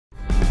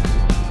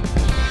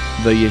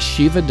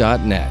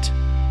theyeshiva.net.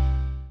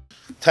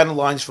 10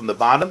 lines from the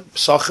bottom.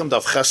 Pesachim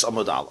Daf Ches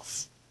Amud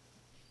Aleph.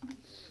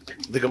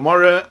 The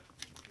Gemarah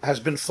has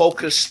been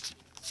focused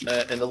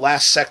in the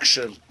last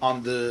section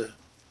on the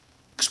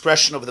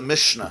expression of the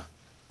Mishnah.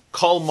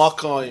 Kol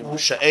makom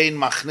she'ein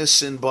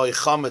machnisin boi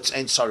chametz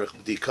ein tzarich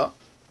b'dika.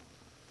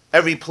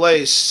 Every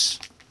place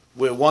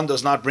where one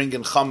does not bring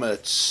in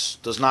chametz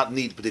does not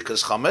need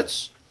b'dikas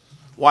chametz.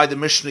 Why the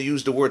Mishnah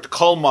used the word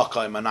kol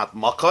makom and not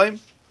makom?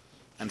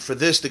 And for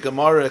this, the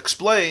Gemarah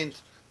explained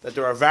that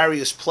there are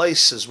various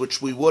places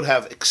which we would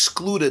have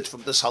excluded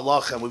from this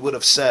halacha, and we would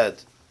have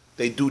said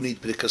they do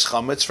need b'dikas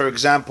chametz. For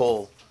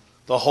example,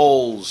 the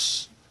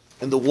holes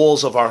in the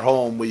walls of our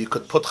home where you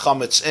could put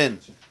chametz in,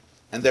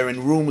 and they're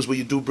in rooms where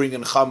you do bring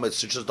in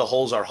chametz, it's just the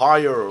holes are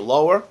higher or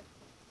lower.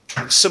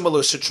 In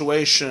similar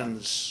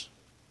situations,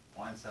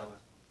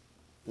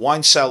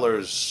 wine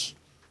cellars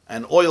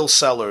and oil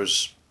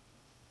cellars,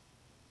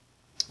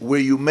 where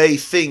you may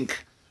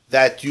think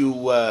that you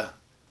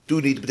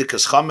do need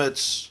b'dikas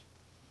chametz,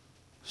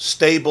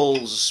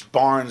 stables,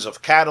 barns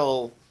of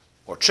cattle,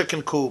 or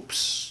chicken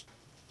coops,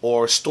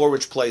 or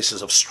storage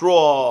places of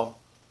straw,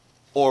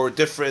 or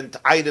different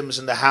items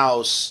in the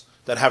house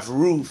that have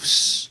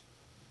roofs,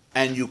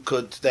 and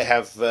they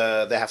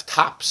have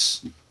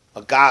tops,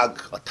 a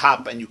gag, a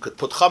top, and you could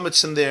put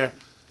chametz in there,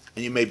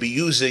 and you may be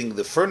using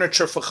the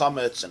furniture for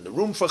chametz and the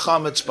room for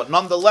chametz, but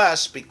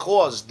nonetheless,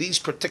 because these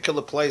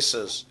particular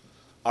places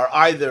are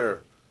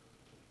either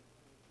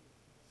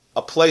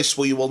a place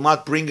where you will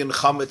not bring in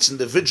chametz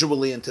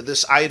individually into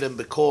this item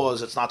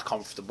because it's not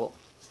comfortable,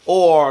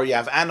 or you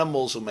have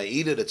animals who may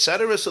eat it,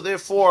 etc. So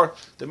therefore,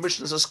 the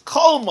Mishnah says,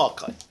 kol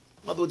makom.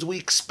 In other words, we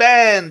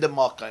expand the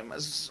makom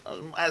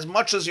as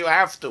much as you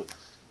have to.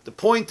 The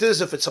point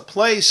is, if it's a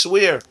place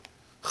where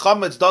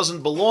chametz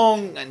doesn't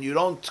belong and you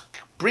don't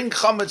bring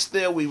chametz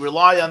there, we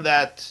rely on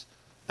that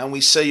and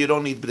we say you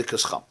don't need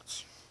b'dikas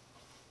chametz.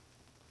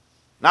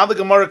 Now the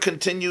Gemarah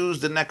continues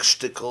the next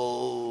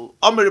shtickle.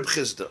 Amar Reb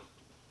Chizda.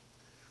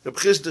 Reb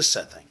Chizda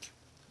said,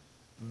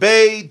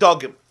 Bei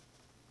dogim.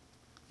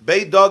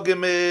 Bei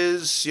dogim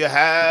is you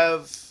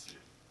have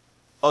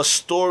a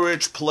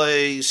storage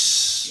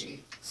place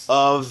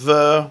of,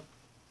 Bei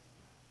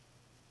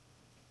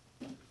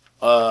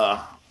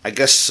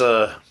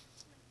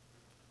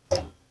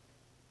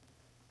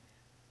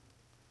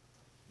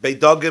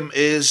dogim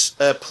is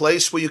a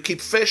place where you keep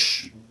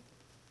fish,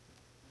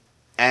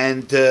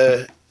 and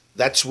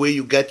that's where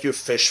you get your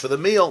fish for the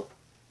meal.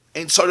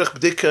 Ain't tzarich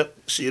b'dika,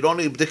 so you don't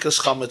need b'dikas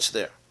chametz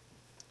there.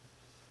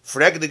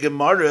 Frag the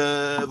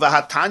Gemarah,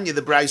 v'hatanya,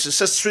 the Brisa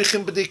says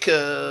tzrichim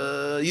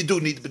b'dika, you do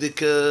need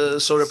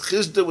b'dika. So Reb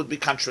Chizda would be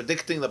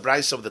contradicting the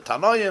Brisa of the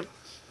Tanoim.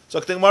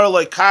 So the Gemarah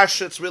like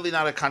kasha, it's really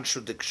not a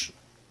contradiction.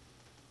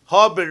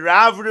 Ha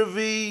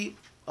b'ravravi,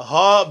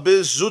 ha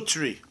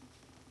b'zutri.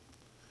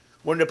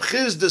 When Reb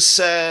Chizda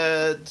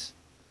said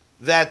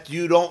that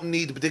you don't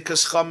need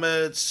b'dikas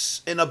chametz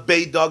in a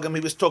bei dogim,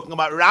 he was talking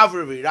about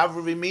ravravi.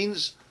 Ravravi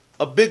means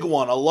a big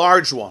one, a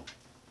large one.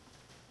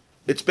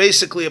 It's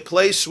basically a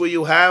place where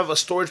you have, a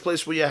storage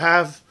place where you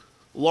have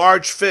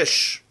large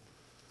fish.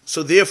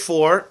 So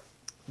therefore,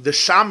 the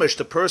shamish,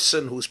 the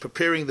person who's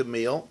preparing the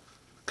meal,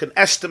 can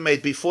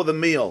estimate before the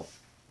meal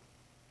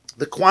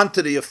the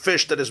quantity of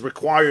fish that is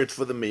required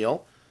for the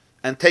meal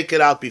and take it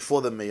out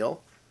before the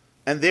meal.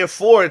 And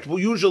therefore, it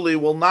usually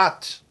will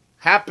not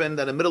happen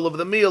that in the middle of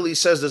the meal he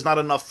says there's not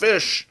enough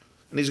fish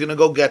and he's going to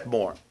go get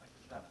more.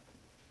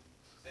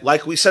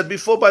 Like we said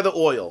before by the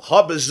oil.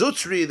 Ha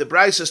bezutri, the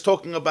Bryce is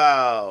talking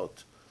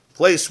about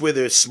place where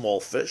there's small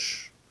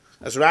fish.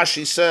 As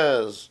Rashi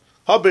says,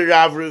 ha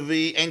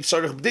b'ravravi ein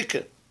tzarich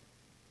b'dika.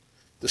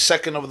 The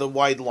second of the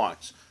wide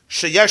lines.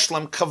 Sheyesh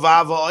lam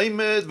kavava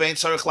oimed ve'ein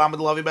tzarich lamed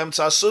lavi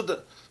b'emtza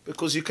asuda.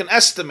 Because you can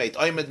estimate.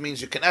 Oimed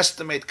means you can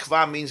estimate.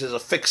 Kva means there's a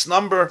fixed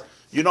number.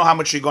 You know how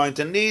much you're going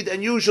to need.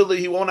 And usually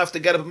he won't have to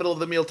get up in the middle of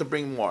the meal to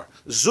bring more.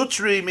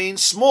 Zutri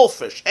means small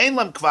fish. Ein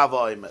lam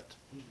kavava oimed.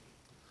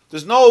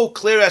 There's no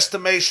clear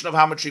estimation of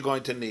how much you're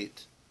going to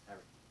need.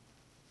 Herring.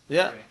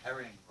 Yeah?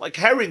 Herring. Like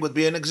herring would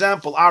be an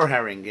example. Our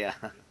herring, yeah.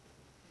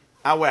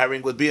 Our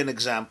herring would be an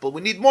example.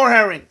 We need more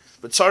herring.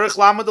 But tzarich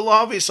lamed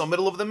lavi, so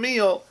middle of the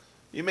meal,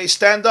 you may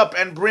stand up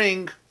and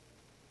bring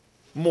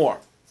more.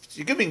 If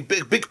you're giving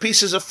big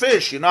pieces of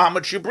fish, you know how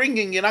much you're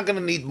bringing, you're not going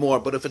to need more.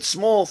 But if it's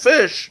small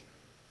fish,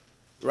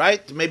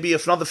 right? Maybe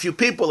if another few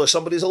people or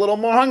somebody's a little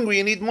more hungry,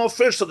 you need more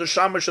fish, so the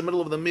shamish in the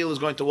middle of the meal is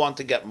going to want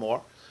to get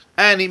more.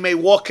 And he may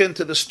walk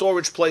into the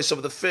storage place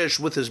of the fish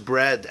with his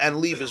bread and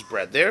leave his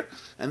bread there.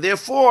 And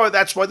therefore,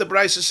 that's why the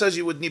Brisa says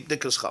you would need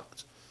b'dikas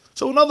chametz.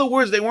 So in other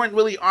words, they weren't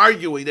really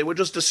arguing. They were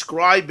just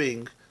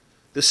describing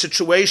the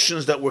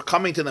situations that were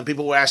coming to them.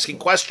 People were asking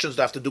questions.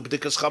 They have to do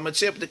b'dikas chametz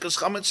here, b'dikas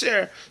chametz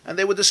here. And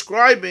they were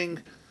describing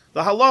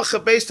the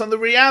halacha based on the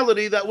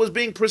reality that was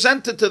being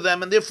presented to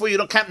them. And therefore, you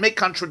can't make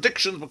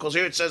contradictions because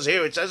here it says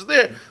there.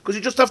 Because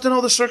you just have to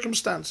know the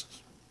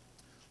circumstances.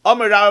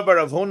 Amar Rabbi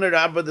Rav Huna,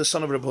 Rabbi the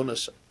son of Rav Huna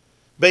said,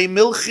 Bei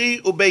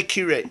milchi u bei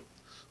kirei.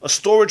 a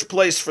storage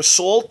place for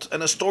salt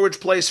and a storage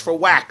place for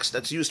wax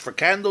that's used for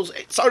candles.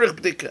 It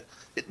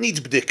needs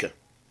bdika.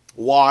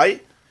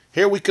 Why?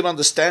 Here we can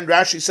understand.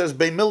 Rashi says,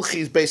 Bei milchi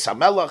is Beis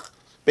HaMelech,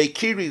 Bei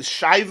kiri is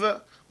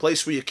Shaiva,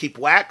 place where you keep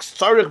wax.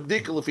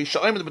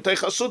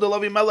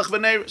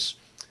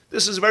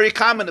 This is very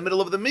common in the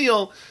middle of the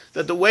meal,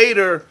 that the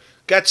waiter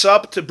gets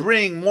up to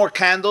bring more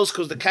candles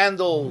because the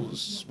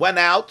candles went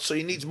out, so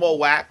he needs more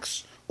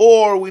wax,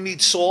 or we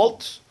need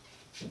salt,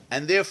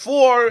 and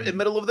therefore, in the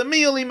middle of the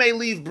meal, he may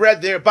leave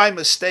bread there by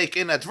mistake,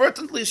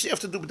 inadvertently, so you have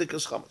to do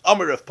b'dikas chametz.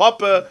 Amar Rav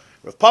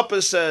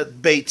Papa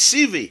said, Beit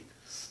Tzivi,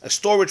 a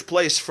storage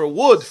place for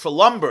wood, for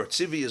lumber.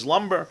 Tzivi is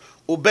lumber.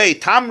 Ubei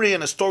Tamri,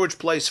 and a storage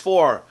place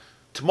for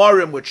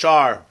tamarim, which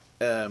are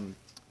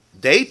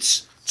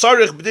dates.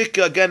 Tzarich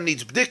b'dika, again,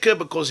 needs b'dika,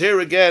 because here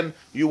again,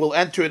 you will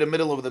enter in the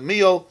middle of the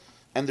meal,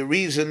 and the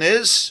reason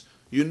is,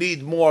 you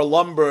need more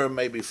lumber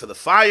maybe for the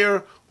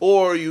fire,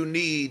 or you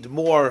need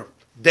more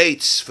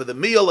dates for the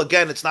meal.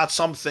 Again, it's not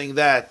something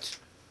that,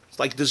 it's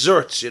like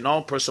desserts,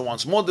 person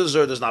wants more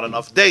dessert, there's not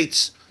enough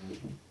dates.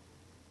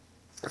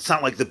 It's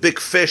not like the big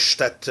fish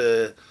that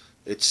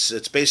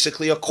it's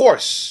basically a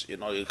course. You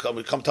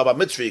come to a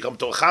mitzvah, you come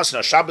to a chasna,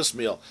 a Shabbos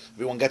meal,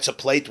 everyone gets a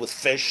plate with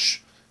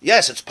fish.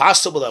 Yes, it's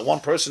possible that one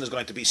person is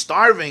going to be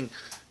starving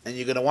and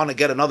you're going to want to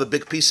get another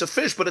big piece of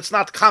fish, but it's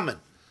not common.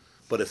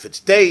 But if it's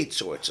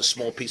dates, or it's a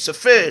small piece of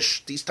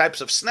fish, these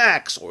types of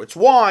snacks, or it's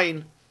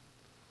wine,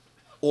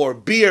 or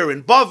beer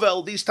in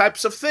Bavel, these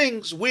types of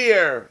things,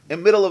 where in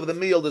the middle of the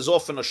meal there's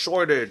often a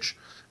shortage,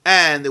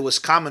 and it was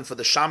common for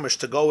the shamish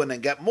to go in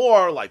and get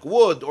more, like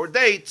wood, or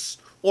dates,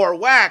 or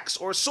wax,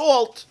 or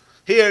salt,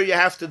 here you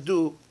have to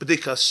do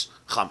b'dikas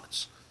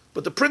chametz.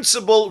 But the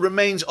principle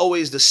remains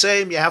always the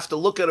same. You have to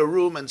look at a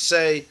room and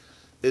say,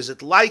 is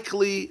it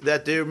likely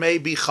that there may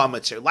be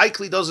chametz here?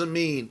 Likely doesn't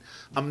mean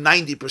I'm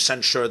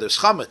 90% sure there's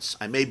chametz.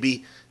 I may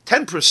be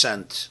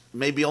 10%,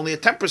 maybe only a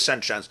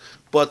 10% chance,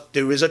 but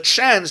there is a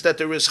chance that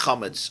there is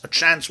chametz. A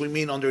chance we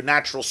mean under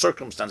natural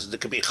circumstances. There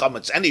could be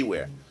chametz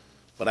anywhere,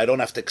 but I don't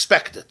have to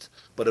expect it.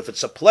 But if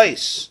it's a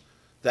place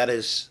that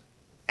is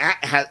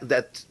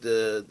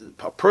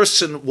a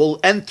person will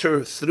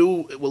enter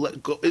through,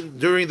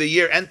 during the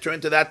year enter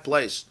into that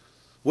place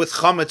with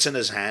chametz in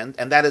his hand,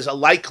 and that is a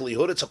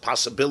likelihood, it's a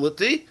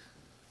possibility,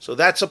 so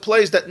that's a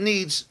place that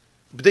needs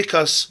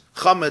b'dikas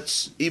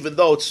chametz, even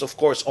though it's of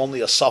course only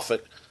a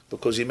suffix,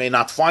 because you may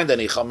not find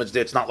any chametz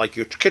there. It's not like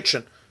your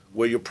kitchen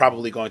where you're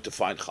probably going to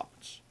find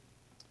chametz.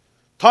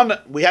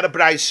 Tana, we had a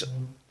brayse.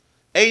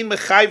 Ein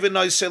mechayve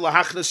noise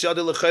lahachnes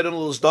yade lechayron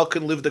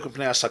l'zdaken livdek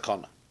mipnei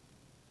hasakana.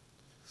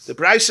 The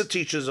brayse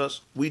teaches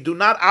us we do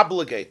not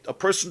obligate a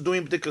person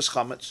doing b'dikas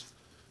chametz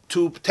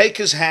to take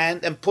his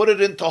hand and put it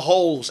into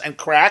holes and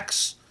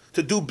cracks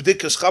to do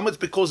b'dikas chametz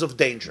because of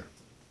danger.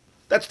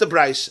 That's the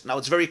brayse. Now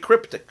it's very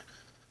cryptic.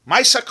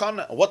 My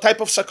sakana, what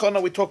type of sakana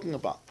are we talking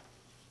about?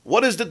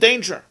 What is the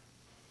danger?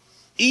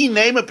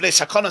 Perhaps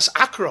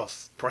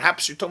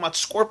you're talking about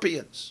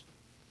scorpions.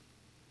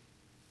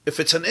 If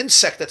it's an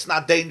insect that's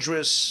not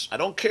dangerous, I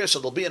don't care, so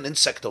there'll be an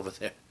insect over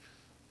there.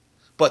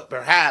 But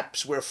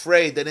perhaps we're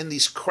afraid that in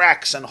these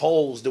cracks and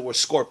holes there were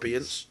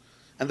scorpions,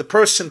 and the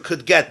person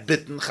could get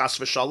bitten, chas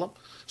v'shalom.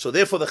 So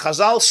therefore the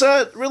Chazal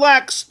said,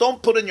 relax,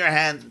 don't put in your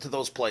hand into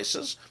those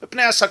places. If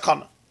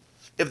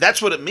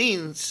that's what it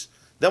means,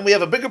 then we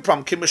have a bigger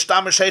problem.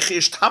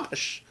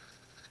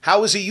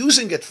 How is he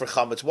using it for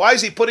chametz? Why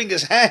is he putting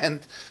his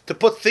hand to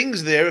put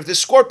things there if there's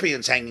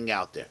scorpions hanging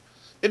out there?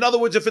 In other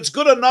words, if it's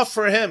good enough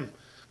for him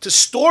to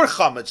store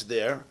chametz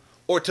there,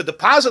 or to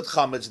deposit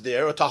chametz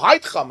there, or to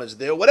hide chametz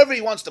there, whatever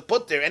he wants to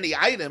put there, any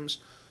items,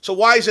 so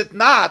why is it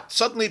not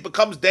suddenly it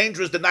becomes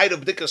dangerous the night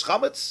of b'dikas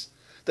chametz?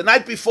 The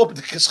night before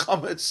b'dikas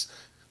chametz,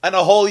 and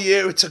a whole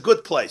year, it's a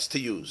good place to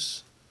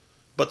use.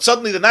 But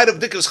suddenly the night of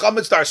b'dikas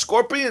chametz, there are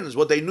scorpions,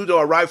 what they knew to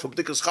arrive for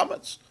b'dikas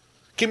chametz.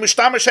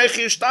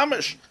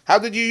 How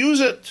did you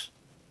use it?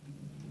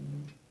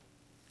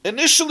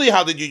 Initially,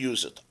 how did you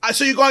use it?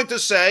 So you're going to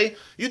say,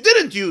 you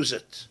didn't use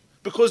it,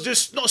 because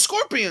there's no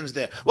scorpions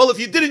there. Well, if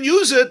you didn't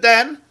use it,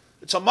 then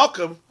it's a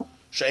makom.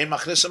 So you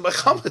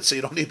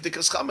don't need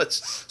b'dikas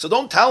chametz. So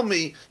don't tell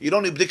me you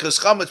don't need b'dikas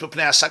chametz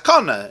b'pnei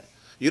hasakana.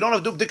 You don't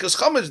have to do b'dikas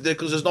chametz there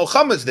because there's no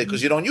chametz there,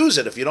 because you don't use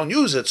it. If you don't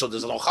use it, so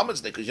there's no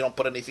chametz there because you don't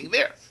put anything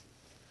there.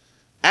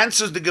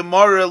 Answers the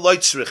Gemarah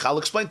loitzrich. I'll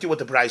explain to you what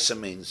the brayse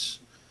means.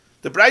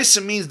 The brayse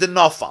means the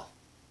nafal.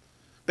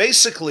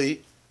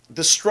 Basically,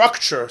 the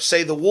structure,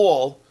 say the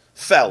wall,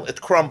 fell.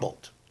 It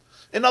crumbled.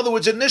 In other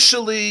words,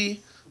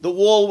 initially, the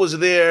wall was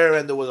there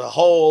and there was a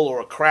hole or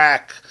a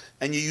crack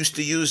and you used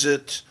to use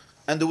it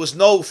and there was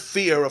no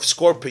fear of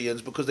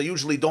scorpions because they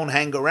usually don't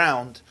hang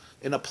around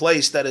in a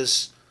place that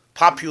is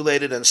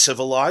populated and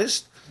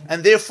civilized,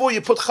 and therefore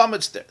you put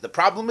chametz there. The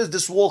problem is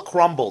this wall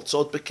crumbled,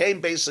 so it became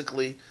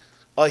basically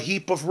a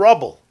heap of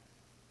rubble.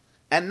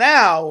 And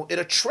now it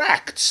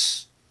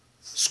attracts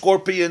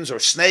scorpions or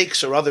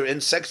snakes or other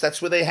insects.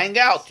 That's where they hang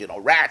out,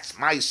 rats,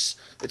 mice,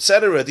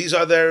 etc. These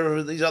are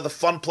the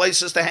fun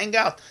places to hang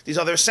out. These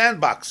are their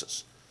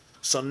sandboxes.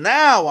 So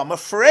now I'm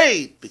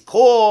afraid,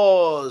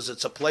 because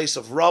it's a place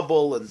of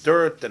rubble and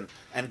dirt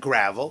and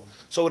gravel,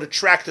 so it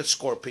attracted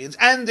scorpions,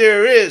 and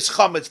there is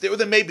chametz there, or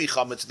there may be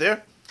chametz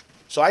there.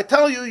 So I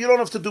tell you, you don't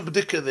have to do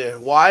b'dika there.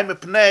 Why?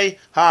 Mipnei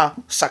ha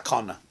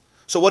sakana.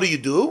 So what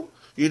do?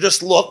 You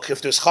just look.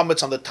 If there's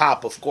chametz on the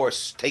top, of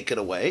course, take it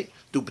away,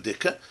 do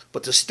b'dika.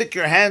 But to stick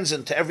your hands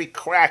into every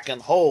crack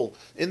and hole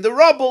in the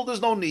rubble,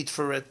 there's no need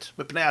for it.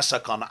 Mipnei ha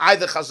sakana.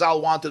 Either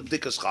Chazal wanted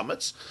b'dika's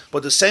chametz,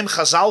 but the same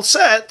Chazal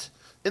said,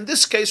 in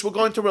this case, we're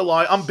going to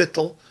rely on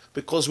bittul,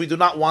 because we do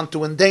not want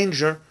to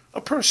endanger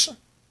a person.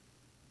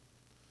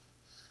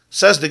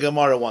 Says the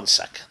Gemarah, 1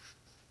 second.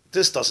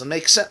 This doesn't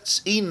make sense.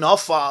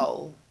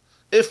 Inafal,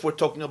 if we're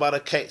talking about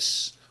a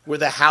case where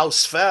the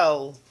house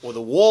fell, or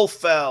the wall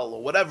fell,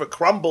 or whatever,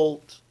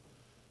 crumbled,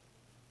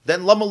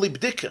 then lama li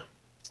b'dika.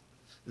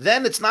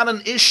 Then it's not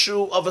an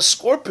issue of a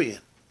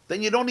scorpion.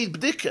 Then you don't need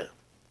b'dika.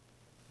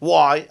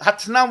 Why?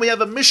 Now we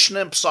have a Mishnah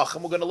in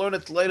Pesachim. We're going to learn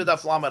it later.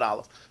 Daf Lamed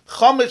Aleph.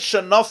 Chametz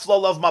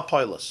shenafla lav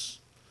mapoilus.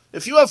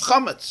 If you have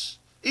chametz,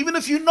 even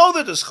if you know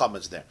that there's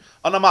chametz there,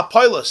 on a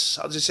mapoilus,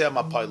 how does he say a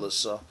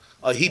mapoilus?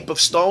 A heap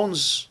of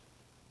stones.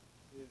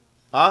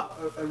 Huh?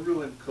 A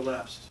ruin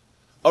collapsed.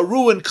 A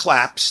ruin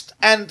collapsed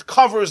and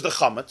covers the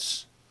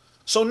chametz.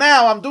 So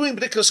now I'm doing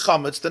b'dikas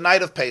chametz the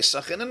night of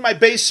Pesach, and in my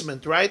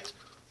basement, right,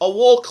 a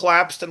wall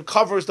collapsed and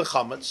covers the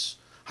chametz.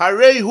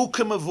 Harei hu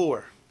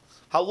k'mavur.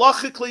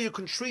 Halachically, you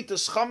can treat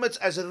this chametz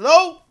as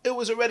though it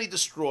was already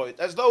destroyed,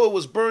 as though it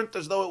was burnt,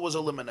 as though it was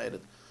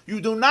eliminated.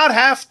 You do not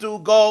have to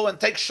go and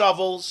take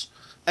shovels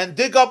and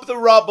dig up the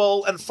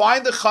rubble and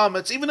find the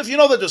chametz, even if you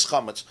know that there's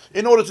chametz,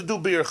 in order to do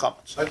beer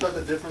chametz. I thought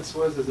the difference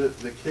was that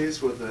the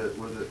case where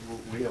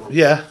we have a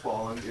Yeah.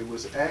 wall falling, it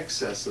was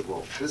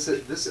accessible.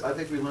 This I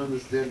think we learned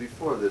this day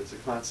before, that it's a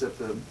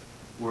concept of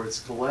where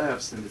it's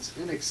collapsed and it's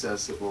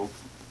inaccessible,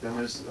 then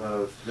there's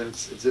then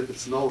it's as if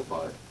it's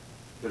nullified.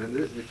 But in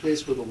the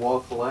case where the wall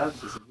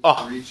collapses, and you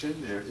can reach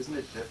in there, isn't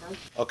it different?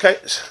 Okay,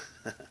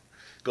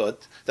 good.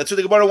 That's what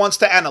the Gemarah wants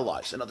to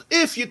analyze.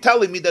 If you're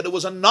telling me that it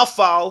was a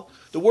nafal,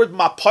 the word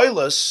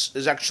mapoilus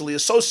is actually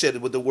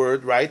associated with the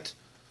word, right?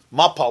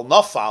 Mapal,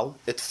 nafal,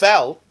 it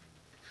fell,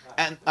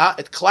 and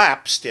it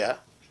collapsed, yeah?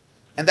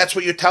 And that's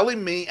what you're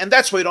telling me, and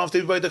that's why you don't have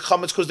to be by the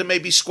chametz, because there may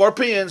be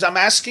scorpions. I'm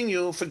asking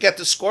you, forget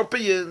the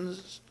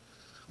scorpions.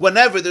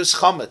 Whenever there's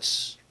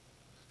chametz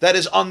that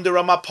is under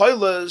a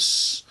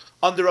mapoilus,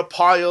 under a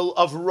pile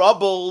of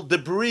rubble,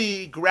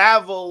 debris,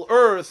 gravel,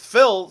 earth,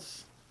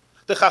 filth,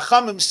 the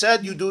Chachamim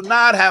said you do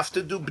not have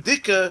to do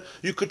b'dika,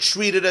 you could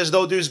treat it as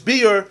though there's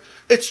beer.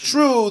 It's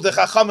true, the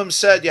Chachamim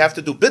said you have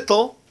to do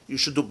bittul, you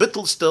should do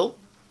bittul still,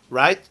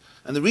 right?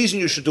 And the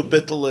reason you should do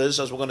bittul is,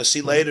 as we're going to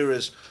see later,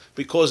 is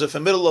because if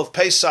in the middle of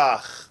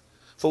Pesach,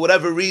 for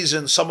whatever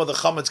reason, some of the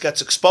chametz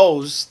gets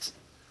exposed,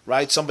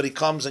 right? Somebody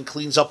comes and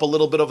cleans up a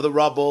little bit of the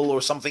rubble,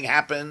 or something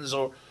happens,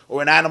 or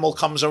an animal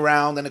comes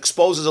around and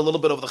exposes a little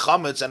bit of the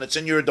chametz, and it's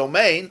in your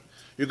domain,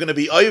 you're going to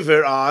be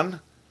over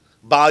on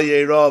Bal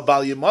Yera,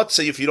 Bal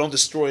Yemotze if you don't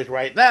destroy it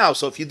right now.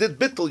 So if you did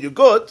bittul, you're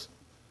good,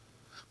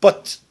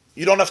 but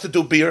you don't have to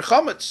do beer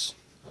chametz.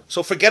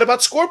 So forget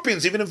about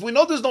scorpions, even if we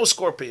know there's no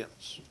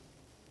scorpions.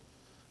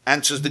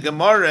 Answers the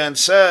Gemarah and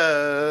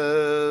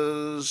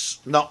says,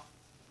 no.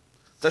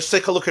 Let's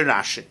take a look at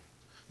Rashi.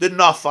 The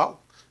nafal.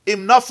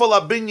 Im nafal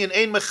abinyan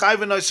ein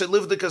mechayven oise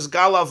livdikas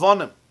gal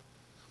avonim.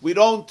 We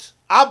don't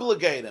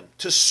obligate him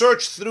to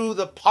search through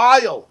the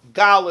pile.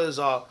 Gal is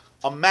a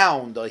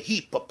mound, a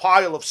heap, a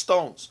pile of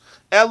stones.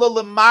 Ela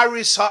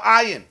lemaris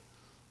ha'ayin.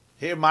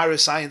 Here,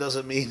 maris ayin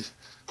doesn't mean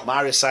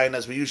maris ayin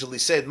as we usually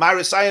say.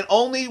 Maris ayin,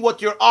 only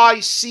what your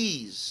eye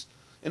sees.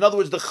 In other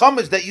words, the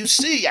chametz that you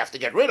see, you have to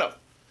get rid of.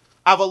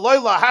 Avaloy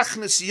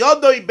lahachnis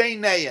yodoi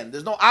beineyen.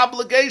 There's no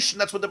obligation.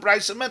 That's what the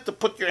Brisa meant, to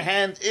put your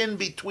hand in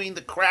between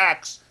the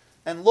cracks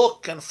and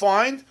look and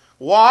find.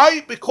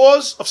 Why?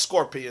 Because of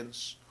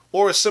scorpions,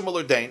 or a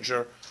similar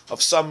danger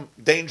of some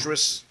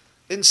dangerous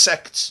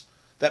insects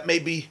that may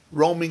be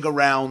roaming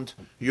around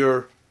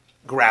your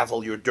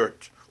gravel, your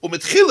dirt. In the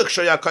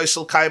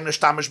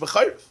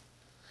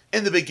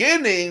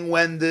beginning,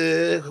 when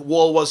the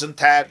wall was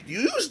intact,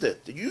 you used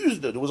it.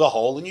 There was a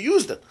hole and you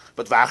used it.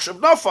 But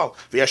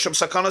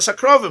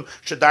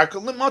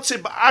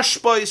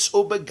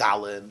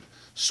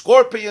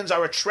scorpions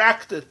are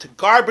attracted to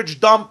garbage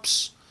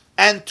dumps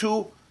and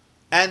to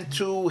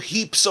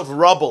heaps of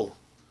rubble.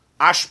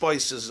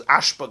 Ashpois is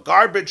ashpa,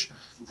 garbage,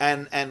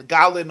 and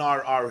galin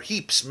are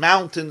heaps,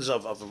 mountains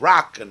of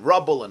rock and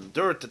rubble and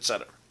dirt,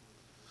 etc.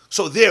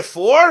 So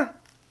therefore,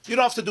 you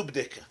don't have to do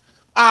b'dika.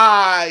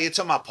 It's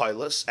a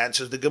mapoilus.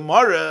 Answers the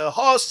Gemarah.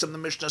 Hostim, the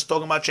Mishnah is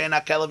talking about she'ein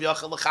hakelev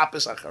yachal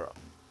l'chapis acharav,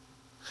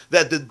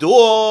 that the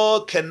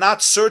dog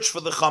cannot search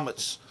for the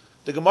chametz.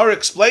 The Gemarah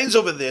explains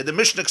over there. The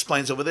Mishnah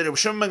explains over there. Rabbi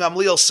Shimon ben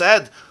Gamliel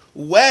said,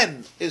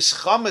 when is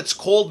chametz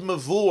called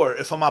mavur?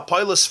 If a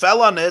mapoilus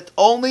fell on it,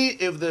 only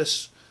if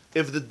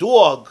the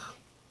dog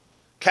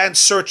can't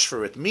search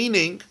for it,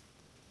 meaning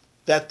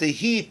that the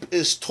heap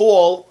is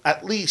tall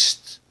at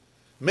least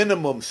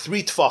minimum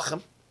 3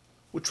 tfachim,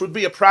 which would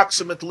be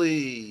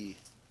approximately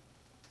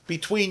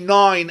between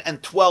 9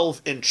 and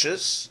 12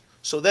 inches.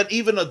 So then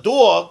even a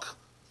dog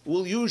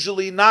will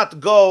usually not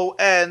go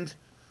and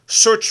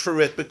search for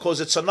it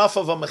because it's enough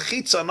of a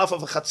mechitza, enough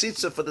of a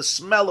chatzitza for the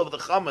smell of the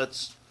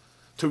chametz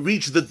to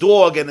reach the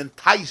dog and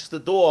entice the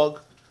dog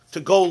to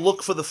go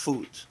look for the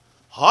food.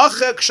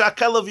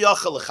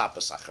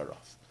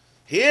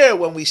 Here,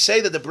 when we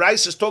say that the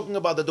Bryce is talking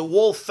about that the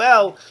wall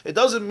fell, it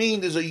doesn't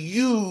mean there's a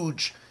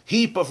huge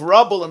heap of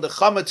rubble and the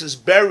chametz is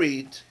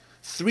buried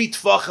 3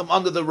 tfachim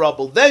under the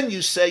rubble. Then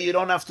you say you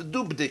don't have to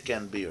do b'dik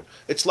and beer.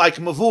 It's like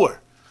mavur.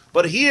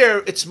 But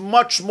here, it's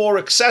much more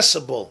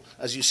accessible,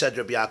 as you said,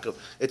 Rabbi Yaakov.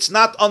 It's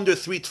not under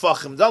 3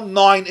 tfachim, not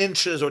 9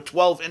 inches or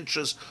 12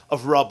 inches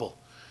of rubble.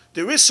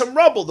 There is some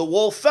rubble, the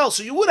wall fell,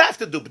 so you would have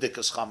to do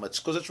b'dikas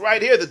chametz, because it's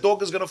right here, the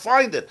dog is going to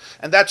find it.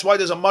 And that's why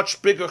there's a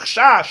much bigger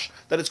chash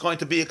that it's going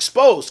to be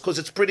exposed, because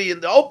it's pretty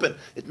in the open.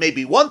 It may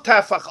be 1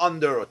 tefach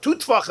under, or 2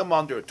 tefachim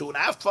under, or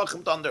 2.5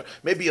 tefachim under,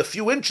 maybe a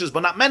few inches,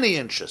 but not many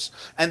inches.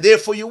 And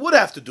therefore you would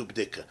have to do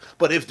b'dika.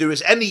 But if there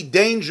is any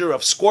danger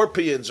of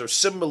scorpions or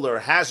similar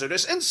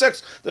hazardous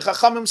insects, the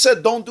Chachamim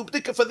said don't do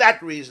b'dika for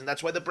that reason.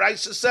 That's why the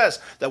Brisa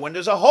says that when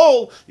there's a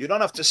hole, you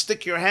don't have to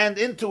stick your hand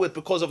into it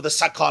because of the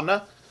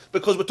sakana,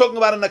 because we're talking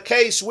about in a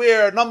case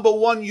where, number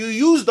one, you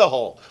use the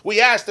hole.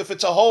 We asked if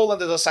it's a hole and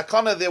there's a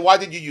sakana there, why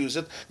did you use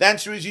it? The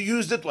answer is you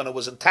used it when it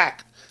was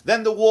intact.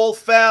 Then the wall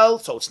fell,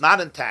 so it's not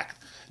intact.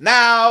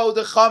 Now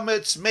the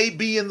chametz may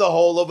be in the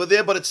hole over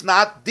there, but it's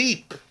not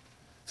deep.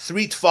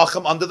 3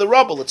 tfachim under the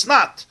rubble, it's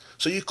not.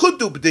 So you could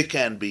do b'dika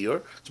and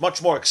beer. It's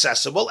much more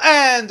accessible,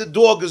 and the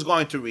dog is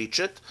going to reach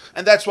it.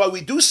 And that's why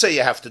we do say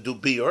you have to do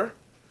beer,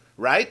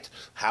 right?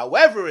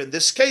 However, in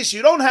this case,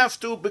 you don't have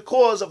to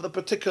because of the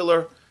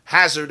particular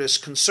hazardous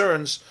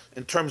concerns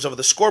in terms of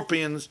the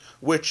scorpions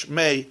which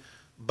may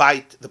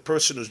bite the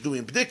person who's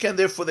doing b'dika, and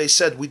therefore they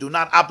said we do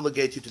not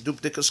obligate you to do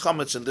b'dikas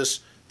chametz in this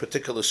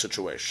particular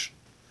situation.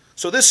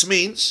 So this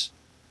means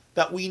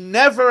that we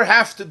never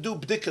have to do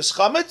b'dikas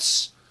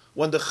chametz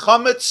when the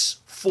chametz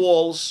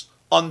falls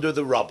under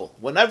the rubble.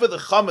 Whenever the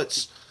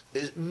chametz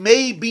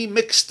may be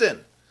mixed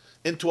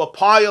into a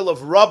pile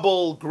of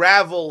rubble,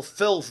 gravel,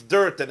 filth,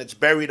 dirt, and it's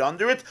buried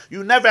under it,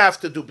 you never have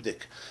to do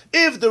b'dik.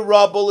 If the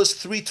rubble is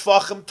 3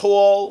 tfachim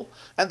tall,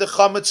 and the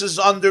chametz is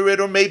under it,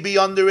 or maybe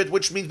under it,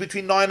 which means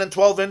between 9 and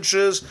 12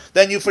 inches,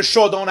 then you for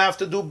sure don't have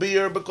to do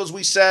beer, because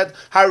we said,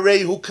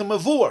 harehu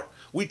k'mavur.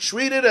 We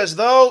treat it as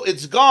though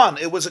it's gone,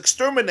 it was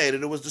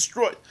exterminated, it was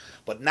destroyed.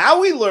 But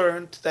now we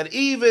learned that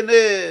even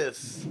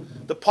if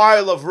the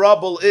pile of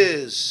rubble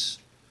is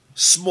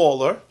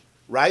smaller,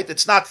 right?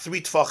 It's not 3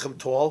 tfachim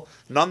tall.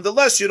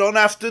 Nonetheless, you don't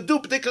have to do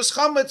b'dikas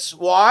chametz.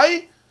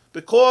 Why?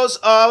 Because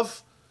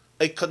of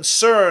a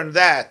concern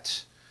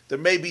that there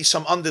may be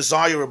some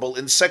undesirable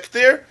insect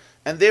there,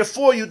 and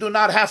therefore you do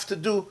not have to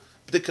do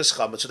b'dikas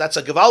chametz. So that's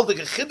a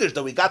gewaldige chiddush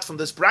that we got from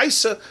this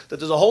brisa, that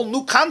there's a whole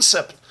new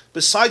concept.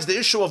 Besides the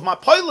issue of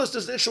mapoilus,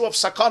 there's the issue of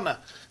sakana.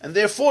 And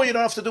therefore you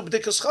don't have to do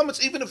b'dikas chametz,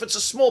 even if it's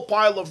a small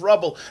pile of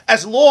rubble,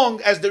 as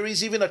long as there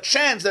is even a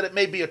chance that it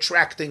may be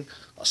attracting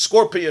a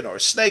scorpion or a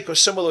snake or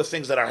similar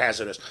things that are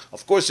hazardous.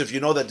 Of course, if you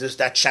know that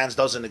that chance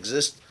doesn't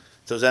exist,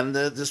 so then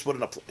this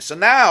wouldn't apply. So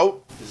now...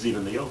 This is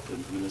even the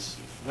open. I mean,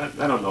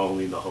 I don't know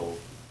only in the hole.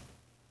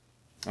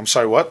 I'm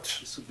sorry, what?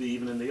 This would be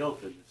even in the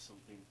open. If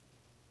something...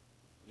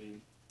 I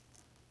mean...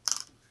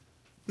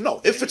 No,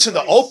 if it's in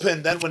the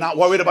open, then we're not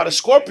worried about a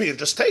scorpion.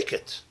 Just take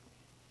it.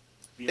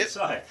 Be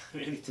inside.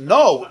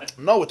 No,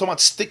 we're talking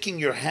about sticking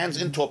your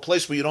hands into a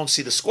place where you don't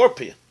see the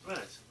scorpion. Right.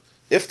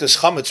 If there's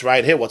chametz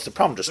right here, what's the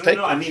problem? Just take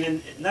it. I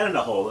mean, not in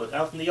the hole,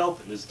 out in the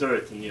open. There's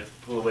dirt, and you have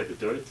to pull away the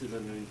dirt. And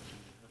then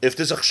if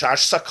there's a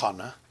chash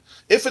sakana,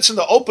 if it's in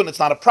the open, it's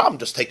not a problem.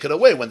 Just take it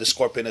away when the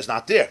scorpion is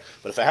not there.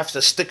 But if I have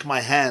to stick my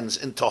hands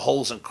into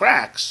holes and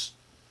cracks,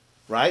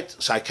 right,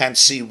 so I can't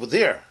see what's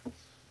there.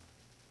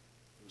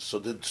 So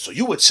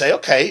you would say,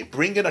 okay,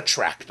 bring in a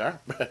tractor,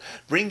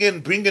 bring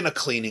in a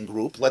cleaning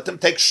group, let them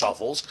take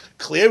shovels,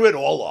 clear it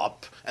all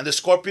up, and the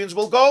scorpions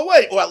will go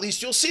away. Or at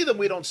least you'll see them.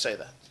 We don't say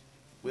that.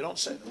 We don't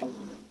say that.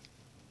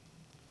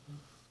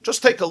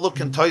 Just take a look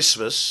in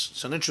Tosfos.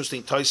 It's an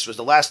interesting Tosfos.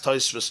 The last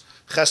Tosfos,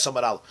 Ches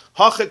Amar Aleph.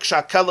 Hachik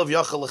shakelav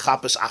yachal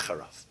lechapes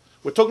acharav.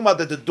 We're talking about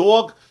that the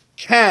dog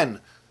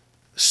can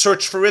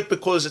search for it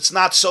because it's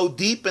not so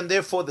deep, and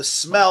therefore the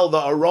smell,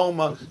 the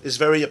aroma, is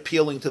very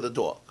appealing to the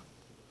dog.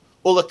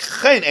 And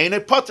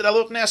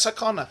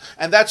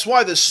that's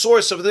why the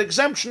source of the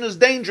exemption is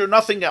danger,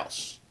 nothing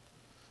else.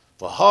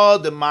 If so,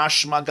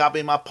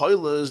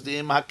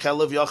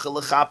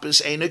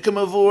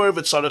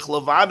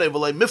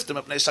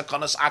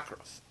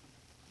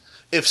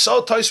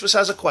 Tosfos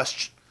has a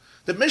question.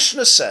 The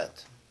Mishnah said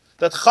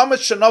that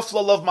chametz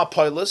shenafla lov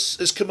mapoilus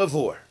is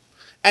kemavur,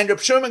 and Reb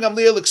Shimon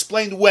Gamliel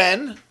explained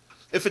when,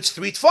 if it's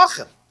 3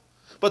 tfachim.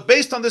 But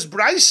based on this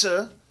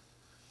brisa,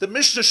 the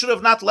Mishnah should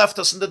have not left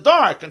us in the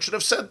dark and should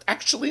have said,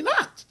 actually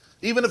not.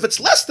 Even if it's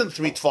less than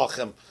 3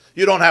 tfachim,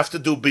 you don't have to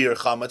do beer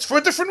chametz for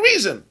a different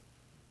reason.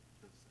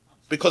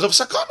 Because of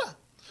sakana.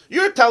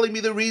 You're telling me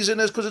the reason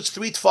is because it's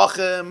 3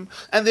 tfachim,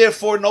 and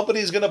therefore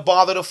nobody's going to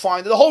bother to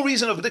find it. The whole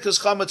reason of b'dikas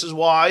chametz is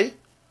why?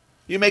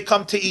 you may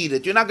come to eat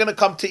it. You're not going to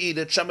come to eat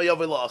it. Shema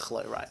Yovei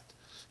La'achlei, right?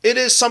 It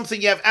is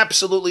something you have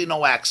absolutely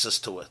no access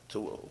to it.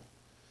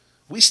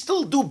 We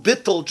still do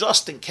bittul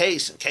just in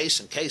case it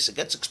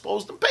gets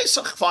exposed in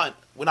Pesach. Fine,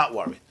 we're not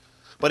worried.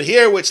 But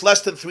here, where it's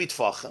less than 3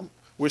 tfachim,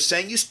 we're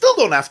saying you still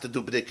don't have to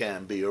do b'dika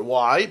and beer.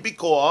 Why?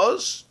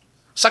 Because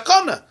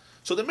sakana.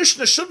 So the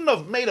Mishnah shouldn't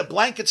have made a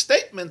blanket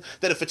statement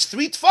that if it's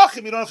 3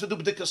 tfachim, you don't have to do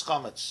b'dikas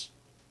chametz.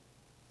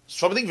 It's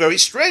something very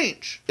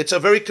strange. It's a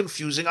very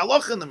confusing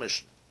halacha in the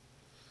Mishnah.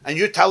 And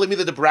you're telling me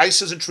that the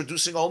Bryce is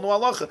introducing a whole new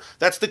halacha.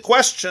 That's the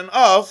question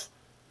of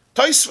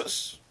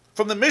Tosfos.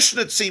 From the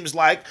Mishnah, it seems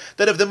like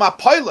that if the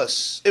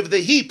mapilas, if the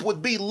heap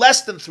would be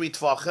less than 3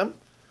 tfachim,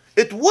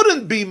 it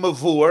wouldn't be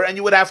mavur, and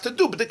you would have to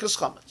do b'dikas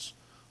chametz.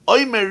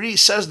 Oimeri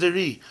says the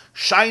Ri,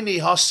 shiny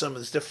hasam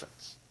is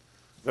different.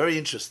 Very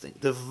interesting.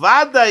 The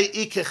vaday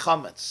ike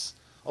chametz.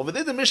 Over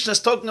there, the Mishnah is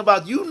talking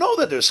about, you know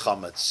that there's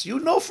chametz. You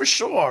know for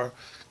sure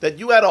that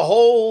you had a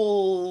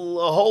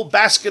whole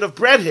basket of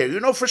bread here. You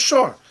know for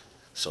sure.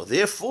 So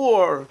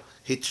therefore,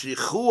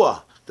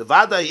 hitrichua, the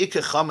vaday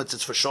ike chametz,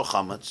 it's for sure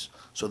chametz.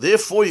 So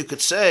therefore, you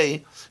could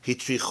say,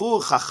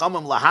 hitrichu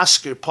chachamim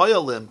lahaskir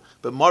poyalim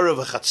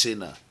b'marav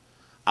v'chatzina.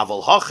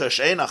 Aval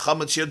hachesh eina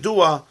chametz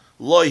yadua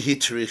loy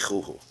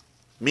hitrichuhu.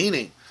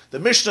 Meaning, the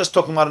Mishnah is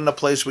talking about in a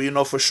place where you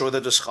know for sure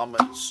that there's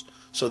chametz.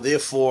 So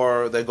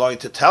therefore, they're going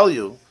to tell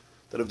you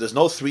that if there's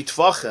no 3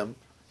 tfachim,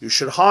 you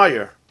should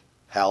hire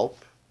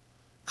help,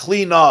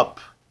 clean up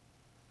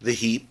the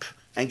heap,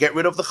 and get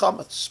rid of the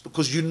chametz.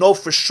 Because you know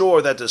for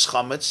sure that there's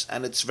chametz,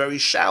 and it's very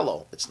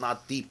shallow. It's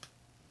not deep.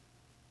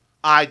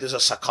 There's a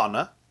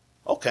sakana.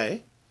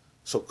 Okay.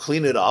 So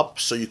clean it up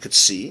so you could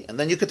see, and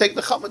then you could take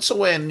the chametz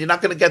away, and you're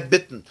not going to get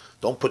bitten.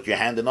 Don't put your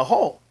hand in a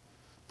hole.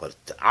 But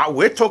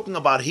we're talking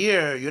about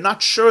here, you're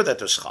not sure that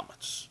there's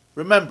chametz.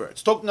 Remember,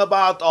 it's talking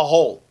about a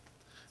hole.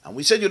 And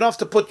we said you don't have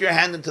to put your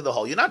hand into the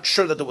hole. You're not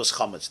sure that there was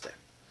chametz there.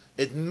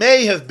 It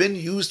may have been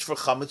used for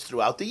chametz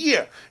throughout the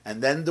year.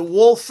 And then the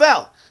wall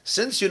fell.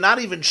 Since you're not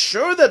even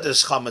sure that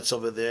there's chametz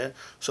over there,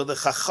 so the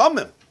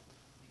chachamim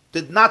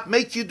did not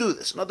make you do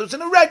this. In other words,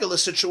 in a regular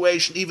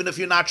situation, even if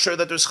you're not sure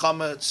that there's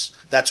chametz,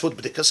 that's what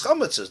b'dikas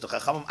chametz is. The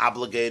chachamim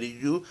obligated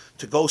you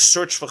to go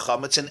search for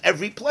chametz in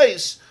every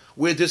place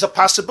where there's a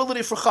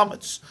possibility for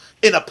chametz.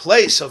 In a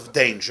place of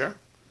danger,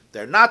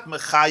 they're not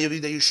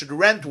mechayev that you should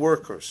rent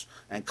workers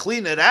and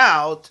clean it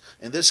out.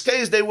 In this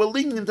case, they were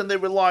lenient and they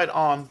relied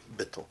on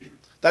bittul.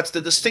 That's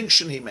the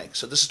distinction he makes.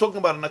 So this is talking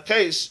about in a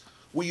case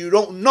where you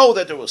don't know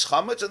that there was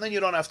chametz, and then you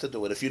don't have to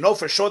do it. If you know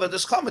for sure that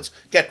there's chametz,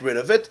 get rid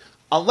of it,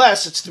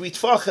 unless it's 3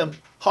 tfachim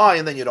high,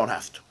 and then you don't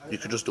have to. You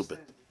can just do it.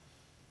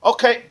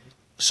 Okay,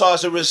 so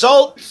as a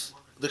result,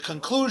 the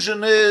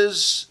conclusion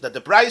is that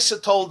the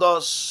Brisa told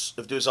us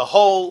if there's a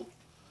hole,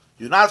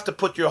 you don't have to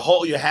put your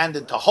hand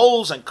into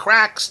holes and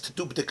cracks to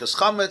do b'dikas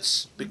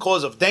chametz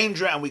because of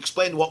danger, and we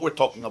explained what we're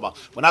talking about.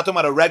 We're not talking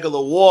about a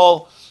regular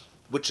wall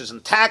which is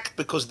intact,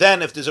 because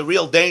then if there's a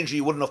real danger,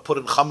 you wouldn't have put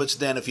in chametz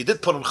then. If you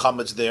did put in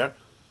chametz there,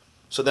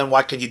 so then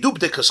why can you do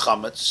b'dikas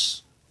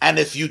chametz? And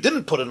if you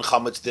didn't put in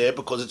chametz there,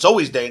 because it's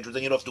always dangerous,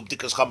 then you don't have to do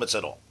b'dikas chametz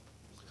at all.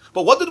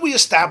 But what did we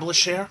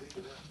establish here?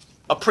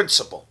 A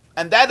principle.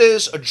 And that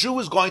is, a Jew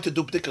is going to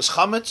do b'dikas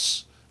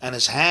chametz, and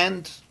his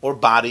hand or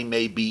body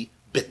may be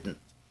bitten.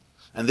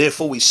 And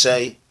therefore we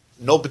say,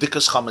 no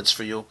b'dikas chametz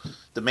for you.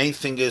 The main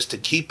thing is to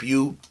keep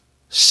you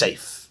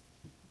safe.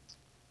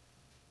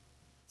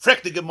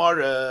 Frek the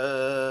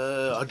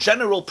Gemarah, a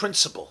general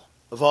principle.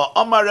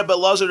 Amar Rebbe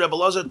Lazar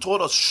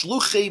taught us,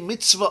 shluchei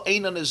mitzvah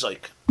einan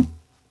ezoik.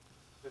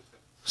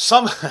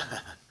 Some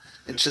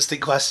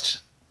interesting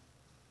question.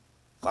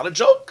 Not a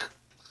joke.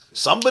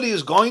 Somebody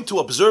is going to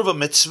observe a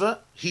mitzvah.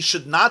 He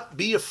should not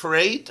be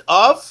afraid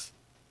of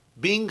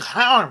being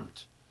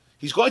harmed.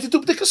 He's going to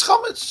do b'dikas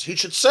chametz. He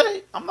should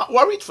say, I'm not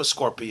worried for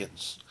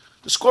scorpions.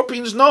 The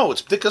scorpions know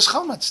it's b'dikas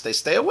chametz. They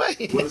stay away.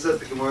 What is that,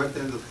 the Gemarah at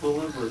the end of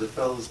Fulham, where the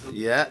fellows do?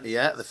 Yeah,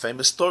 the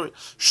famous story.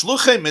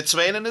 Shluchei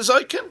mitzvah einan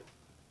ezoikim.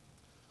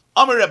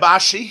 Amar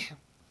Rabashi.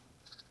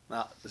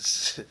 Now,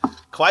 this is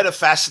quite a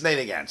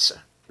fascinating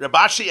answer.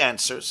 Rabashi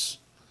answers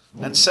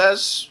and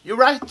says, you're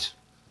right.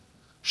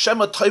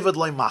 Shema toivad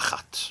loy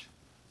machat.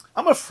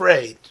 I'm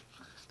afraid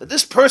that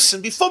this person,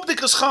 before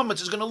b'dikas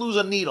chametz, is going to lose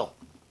a needle.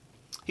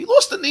 He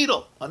lost a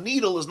needle. A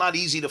needle is not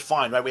easy to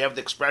find, right? We have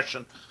the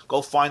expression,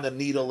 go find a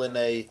needle in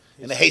a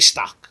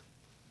haystack.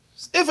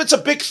 If it's a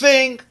big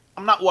thing,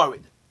 I'm not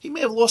worried. He may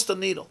have lost a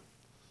needle.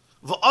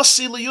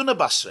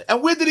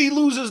 And where did he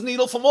lose his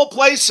needle? From all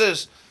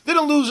places.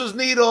 Didn't lose his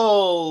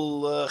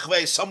needle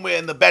somewhere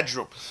in the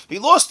bedroom. He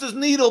lost his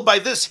needle by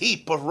this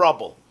heap of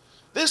rubble.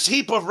 This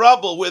heap of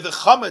rubble where the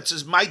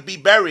chametz might be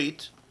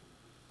buried,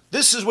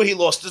 this is where he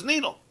lost his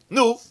needle.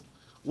 No.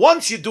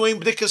 Once you're doing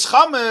b'dikas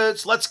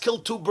chametz, let's kill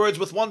 2 birds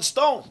with 1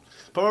 stone.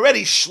 But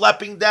already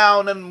schlepping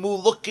down and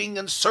looking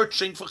and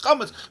searching for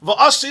chametz.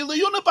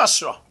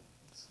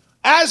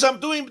 As I'm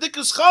doing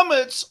b'dikas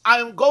chametz,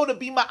 I'm going to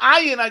be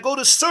ma'ayin. I go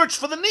to search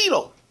for the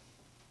needle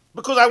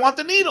because I want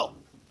the needle.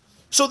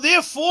 So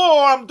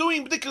therefore, I'm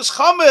doing b'dikas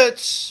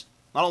chametz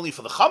not only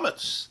for the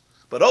chametz,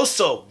 but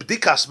also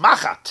bdikas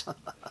machat.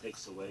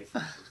 Takes away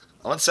from.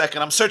 1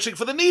 second, I'm searching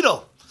for the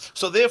needle.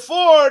 So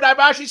therefore,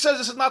 Rashi says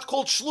this is not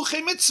called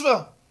shluchei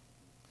mitzvah.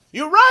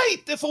 You're right.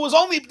 If it was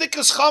only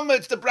bdikas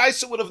chametz, the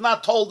Brisa would have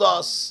not told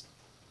us,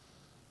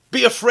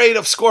 be afraid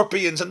of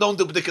scorpions and don't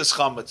do bdikas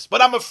chametz.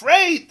 But I'm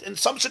afraid in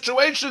some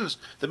situations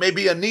there may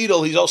be a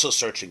needle he's also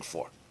searching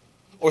for,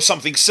 or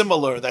something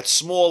similar that's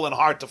small and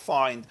hard to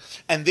find,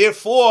 and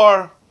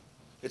therefore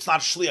it's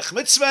not shliach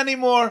mitzvah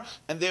anymore,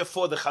 and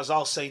therefore the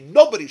Chazal say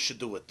nobody should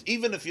do it,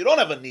 even if you don't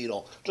have a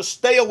needle. Just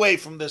stay away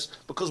from this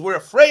because we're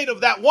afraid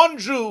of that one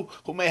Jew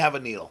who may have a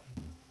needle.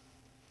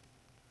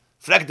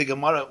 Frag the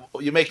Gemarah,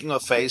 you're making a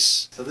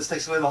face. So this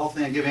takes away the whole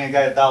thing of giving a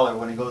guy $1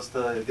 when he goes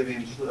to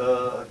giving him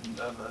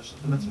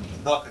tzedakah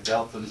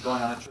when he's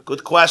going on a trip.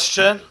 Good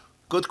question.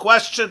 Good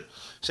question.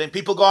 Saying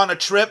people go on a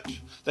trip,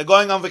 they're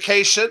going on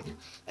vacation,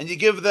 and you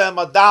give them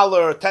 $1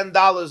 or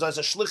 $10 as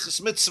a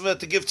shlichus mitzvah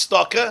to give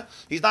tzedakah.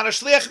 He's not a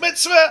shliach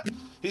mitzvah.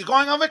 He's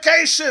going on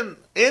vacation.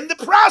 In the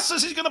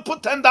process, he's going to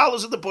put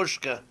 $10 in the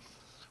pushka.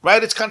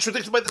 Right? It's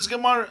contradicted by this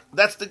Gemarah.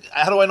 That's the.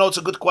 How do I know it's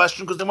a good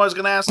question? Because the Gemarah is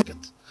going to ask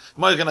it.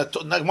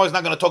 Gemarah's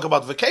not going to talk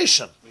about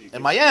vacation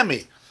in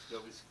Miami.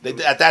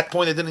 At that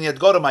point, they didn't yet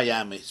go to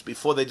Miami. It's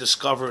before they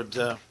discovered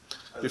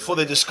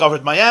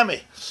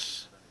Miami.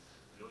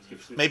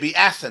 Maybe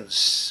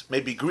Athens,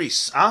 maybe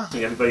Greece, huh?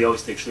 Everybody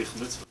always takes shlichus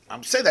mitzvah.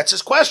 I'm saying that's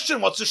his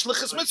question. What's the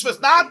shlichus mitzvah? It's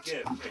not,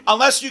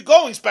 unless you're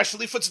going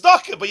specially for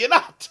tzedakah, but you're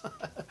not.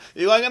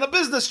 You're going on a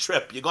business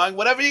trip. You're going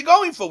whatever you're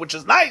going for, which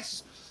is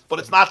nice, but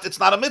it's not. It's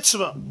not a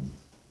mitzvah.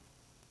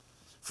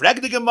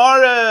 Frag the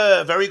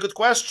Gemarah, very good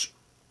question.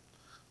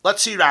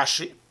 Let's see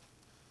Rashi.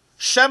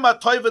 Shema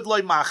toivid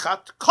loy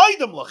machat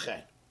koidem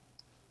lochen.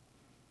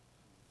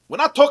 We're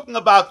not talking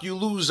about you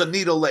lose a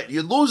needle later.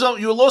 You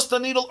lost a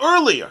needle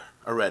earlier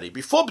already,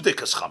 before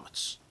b'dikas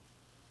chametz.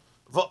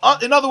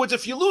 In other words,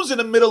 if you lose in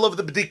the middle of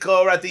the b'dika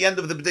or at the end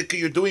of the b'dika,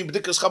 you're doing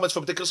b'dikas chametz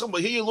for b'dikas chametz.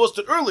 Here you lost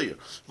it earlier.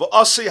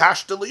 V'asi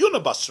hashta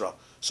liyuna basra.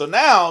 So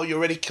now you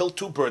already killed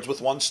 2 birds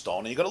with 1 stone,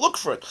 and you're going to look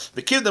for it.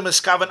 V'kivdem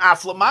eskaven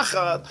afla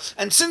machat.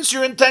 And since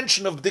your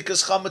intention of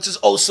b'dikas chametz is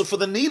also for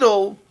the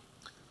needle,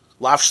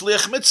 lav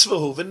shliach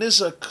mitzvahu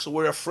v'nizak. So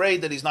we're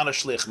afraid that he's not a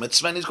shliach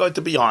mitzvah and he's going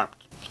to be harmed.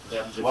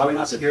 Why are we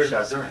not scared if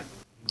it's during?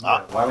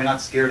 Why are we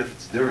not scared if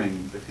it's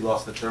during, if he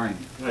lost it during?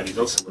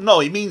 No,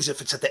 he means if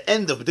it's at the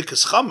end of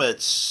b'dikas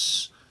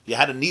chametz, you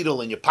had a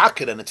needle in your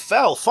pocket and it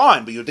fell,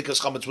 fine, but your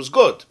b'dikas chametz was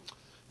good.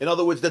 In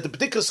other words, that the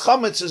b'dikas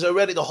chametz is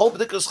already, the whole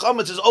b'dikas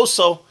chametz is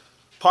also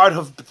part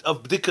of the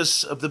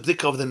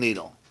b'dika of the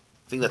needle.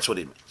 I think that's what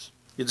he means.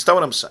 You understand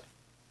what I'm saying?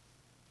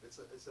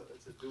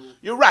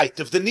 You're right.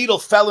 If the needle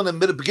fell in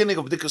the beginning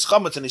of b'dikas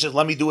chametz and he says,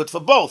 let me do it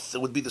for both,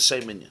 it would be the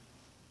same minyan.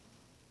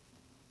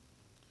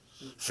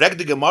 Frag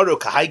the Gemarah,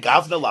 kahai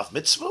gavna lav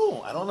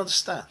mitzvah? I don't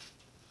understand.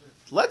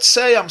 Let's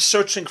say I'm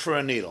searching for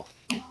a needle.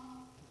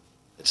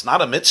 It's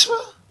not a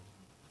mitzvah?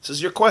 This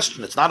is your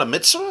question. It's not a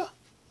mitzvah?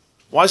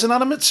 Why is it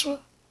not a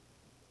mitzvah?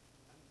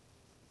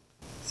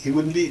 He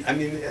wouldn't be,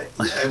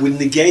 it would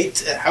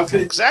negate, how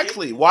could it?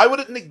 Exactly. Why would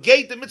it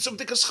negate the mitzvah of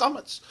b'dikas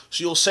chametz?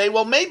 So you'll say,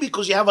 well, maybe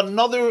because you have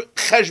another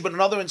cheshbon,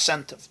 another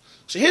incentive.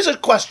 So here's a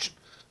question.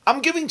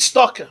 I'm giving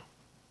tzedakah.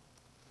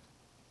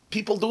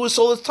 People do this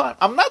all the time.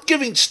 I'm not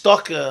giving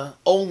tzedakah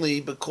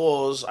only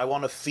because I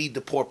want to feed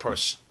the poor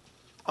person.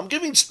 I'm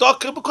giving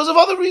tzedakah because of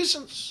other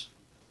reasons.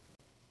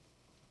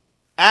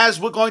 As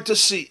we're going to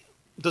see,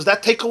 does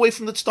that take away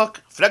from the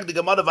tzedakah? Frag the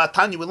Gemarah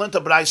v'atanya, we learned a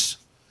brayso.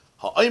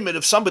 Ha'omer,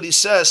 if somebody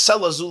says,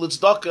 sell azul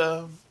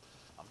tzedakah,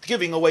 I'm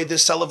giving away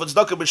this sell of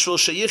tzedakah b'shvil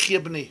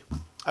sheyichya b'ni.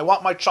 I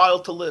want my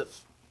child to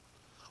live.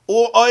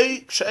 Or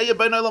I she'eya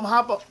ben olam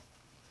haba.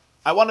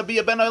 I want to be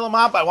a ben olam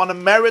haba. I want to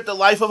merit the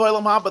life of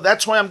olam haba.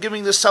 That's why I'm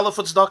giving this seller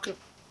for tzedakah.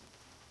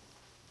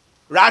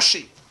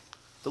 Rashi,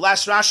 the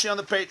last Rashi on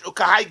the page.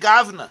 Ukahai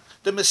gavna,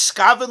 the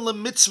miskaven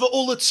lemitzvah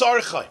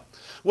uletzarchai.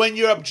 When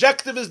your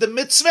objective is the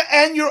mitzvah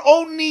and your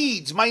own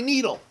needs, my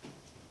needle.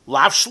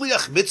 Lav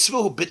shliach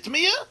mitzvah hu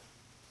bitmiya.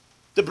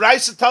 The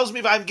Brisa tells me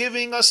if I'm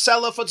giving a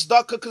seller for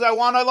tzedakah because I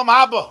want olam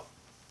haba,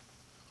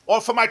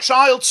 or for my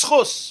child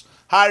schus,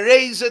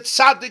 harezet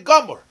tzadik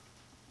gomer.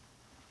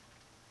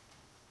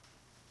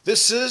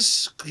 This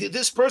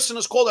person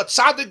is called a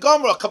tzaddik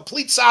gomer, a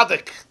complete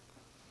tzaddik,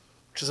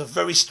 which is a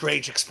very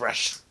strange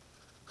expression.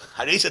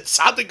 He's a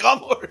tzaddik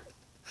gomer.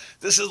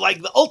 This is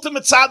like the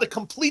ultimate tzaddik,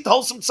 complete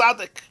wholesome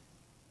tzaddik.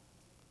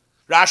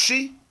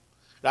 Rashi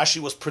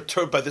was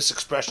perturbed by this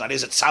expression.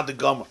 He's a tzaddik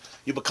gomer.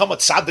 You become a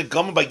tzaddik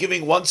gomer by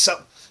giving one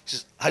self. He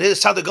says,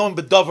 he's a tzaddik gomer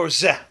b'davar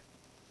zeh.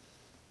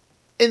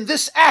 In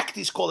this act,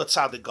 he's called a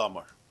tzaddik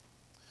gomer.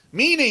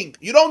 Meaning,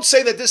 you don't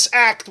say that this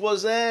act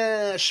was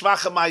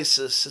shvacha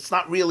maisis. It's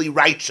not really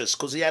righteous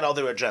because he had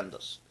other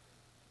agendas.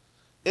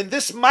 In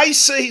this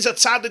maisa, he's a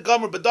tzaddik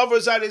gomer. B'davar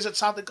zeh, he's a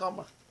tzaddik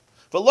gomer.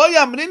 V'lo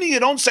yamrini, you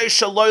don't say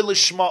shaloi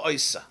lishma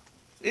oisa.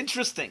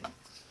 Interesting.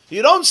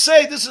 You don't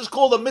say this is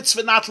called a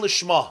mitzvah not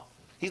lishma.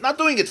 He's not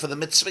doing it for the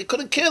mitzvah. He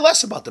couldn't care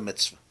less about the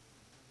mitzvah.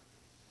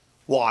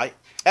 Why?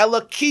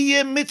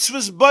 Elakiyeh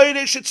mitzvahs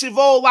boire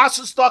shetzivo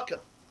lasus taka.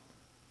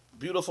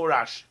 Beautiful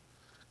Rashi.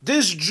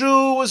 This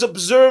Jew was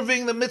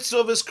observing the mitzvah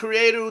of his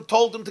creator who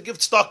told him to give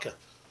tzedakah.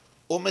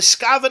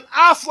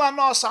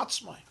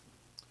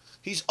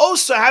 He's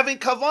also having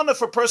kavanah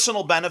for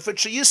personal benefit.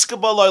 Through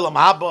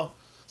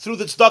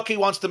the tzedakah he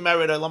wants to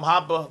merit olam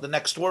haba, the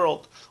next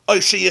world. Or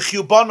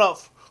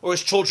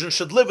his children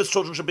should live, his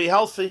children should be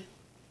healthy.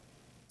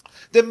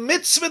 The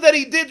mitzvah that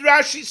he did,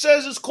 Rashi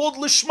says, is called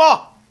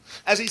lishma.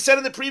 As he said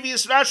in the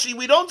previous Rashi,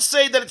 we don't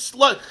say that it's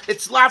laf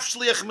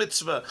shliach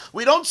mitzvah.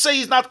 We don't say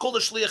he's not called a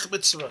shliach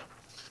mitzvah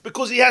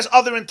because he has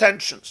other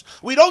intentions.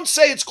 We don't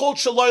say it's called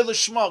shaloi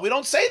lishma. We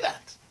don't say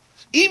that.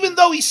 Even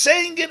though he's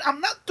saying it, I'm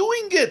not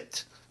doing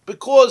it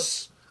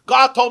because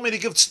God told me to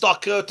give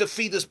tzedakah to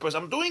feed this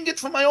person. I'm doing it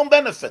for my own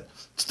benefit.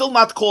 Still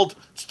not called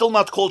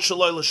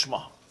shaloi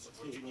lishma.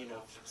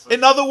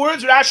 In other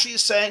words, Rashi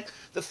is saying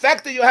the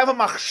fact that you have a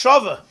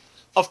machshava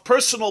of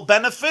personal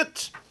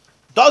benefit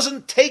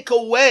doesn't take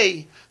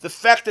away the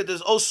fact that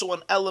there's also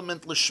an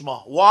element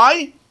lishma.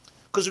 Why?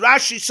 Because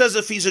Rashi says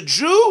if he's a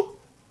Jew,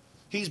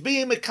 he's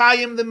being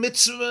mekayim the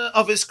mitzvah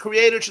of his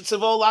creator.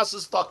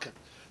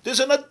 There's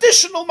an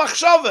additional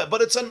machshava,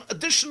 but it's an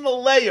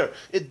additional layer.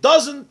 It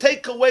doesn't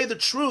take away the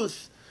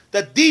truth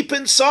that deep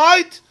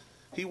inside,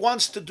 he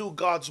wants to do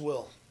God's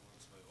will.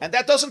 And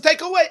that doesn't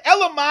take away.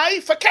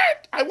 Elamai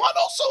fakert. I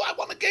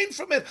want to gain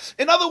from it.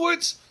 In other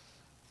words,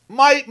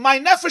 my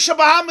nefesh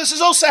Bahamas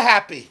is also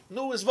happy.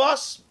 Nu is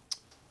was,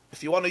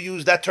 if you want to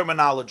use that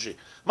terminology.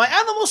 My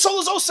animal soul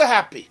is also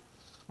happy.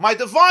 My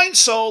divine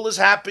soul is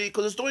happy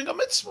because it's doing a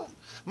mitzvah.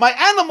 My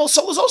animal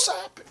soul is also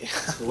happy.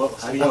 Well,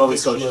 how do you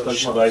always go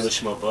shalai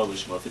lishma, ba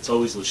lishma? If it's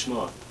always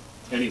lishma,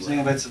 anyway.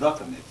 Saying about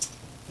tzedakah, maybe.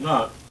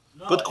 No.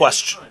 Good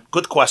question.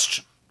 Good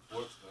question.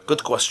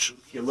 Good question.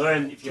 If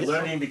you're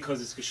learning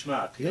because it's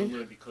geschmack, you don't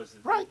learn because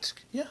it's... Right,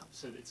 yeah.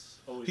 So it's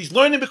always... He's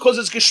learning because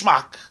it's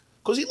geschmack.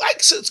 Because he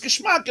likes it. It's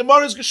geschmack.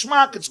 Gemarah is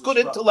geschmack. It's good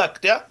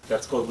intellect, yeah?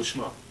 That's called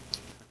lishma.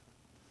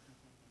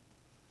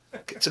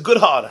 It's a good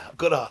heart.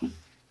 Good heart.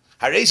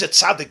 Harei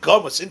tzaddik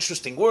gomer. It's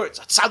interesting words.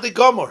 Tzaddik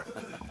gomer.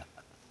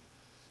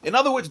 In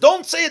other words,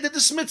 don't say that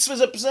this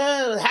mitzvah is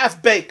a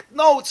half-baked.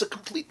 No, it's a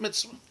complete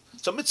mitzvah.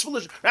 It's a mitzvah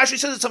lishma. Rashi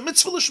says it's a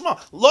mitzvah lishma.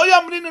 Lo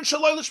yamrin and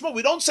shaloi lishma.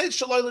 We don't say it's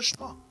shaloi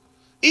lishma.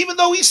 Even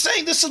though he's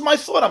saying, this is my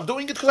thought, I'm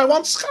doing it because I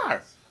want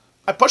schar.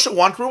 I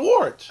want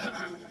reward.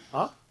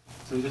 Huh?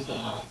 So he just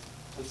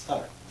let's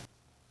start.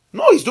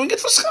 No, he's doing it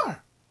for schar.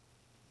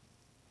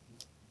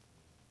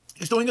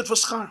 He's doing it for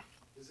schar.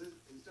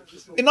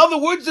 In other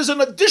words, there's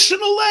an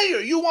additional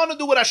layer. You want to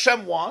do what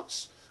Hashem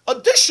wants.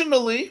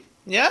 Additionally,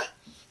 yeah,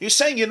 you're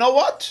saying, you know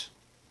what?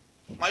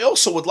 I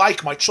also would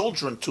like my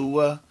children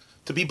to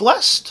be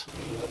blessed.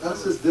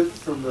 That's just different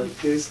from the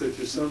case that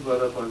your son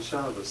brought up on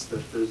Shabbos,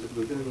 that there's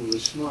within the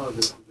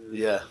Lishma.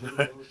 Yeah.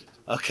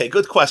 Okay,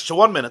 good question.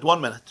 1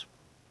 minute.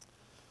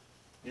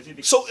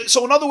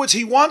 So in other words,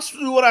 he wants to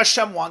do what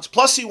Hashem wants,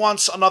 plus he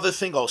wants another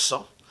thing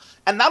also.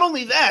 And not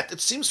only that,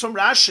 it seems from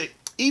Rashi,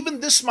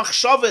 even this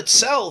machshava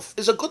itself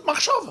is a good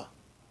machshava.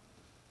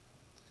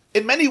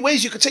 In many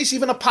ways, you could say it's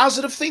even a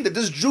positive thing, that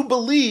this Jew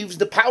believes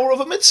the power of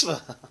a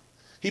mitzvah.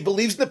 He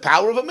believes in the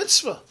power of a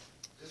mitzvah.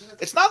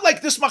 It's not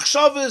like this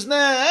machshava is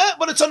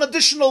but it's an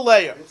additional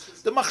layer.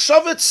 The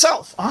machshava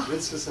itself.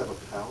 Mitzvahs have a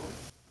power?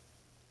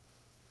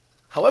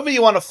 However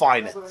you want to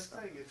find it.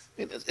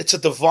 It's a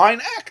divine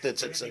act.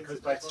 It's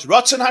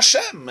Ratzon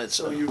Hashem.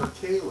 So you're a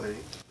Kele.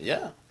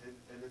 Yeah.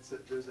 And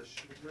there's a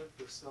shidduch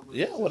for someone.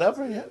 Yeah,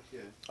 whatever, yeah.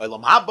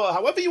 Olam haba,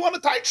 however you want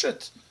to touch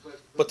it.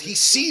 But he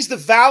sees the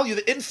value,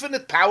 the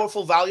infinite,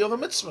 powerful value of a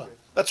mitzvah.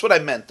 That's what I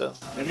meant.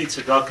 Maybe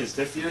tzedakah is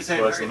different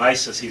because the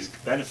nicest he's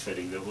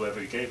benefiting whoever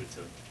he gave it to.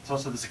 It's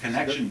also there's a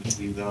connection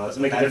between the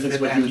Doesn't make a difference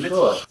what and you the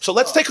thought. mitzvah. So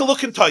let's take a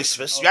look in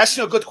Tosfos. You're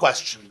asking a good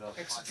question.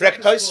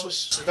 Frek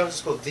Tosfos. So that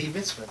was called the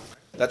mitzvah.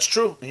 That's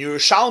true. In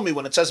Yerushalmi,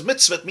 when it says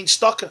mitzvah, it means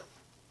staka.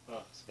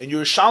 In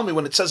Yerushalmi,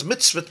 when it says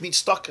mitzvah, it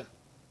means staka.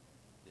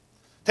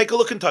 Take a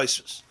look in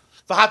Tosfos.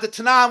 We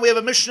have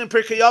a mission in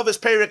Pirkei Avos,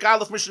 Perek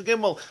Aleph, Mission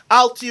Gimel.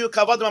 Al tiyu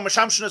kavadim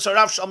ha'mashamshin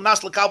esarav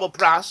shalmnas l'kabel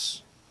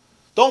pras.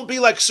 Don't be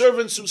like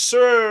servants who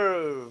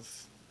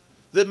serve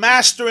the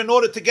master in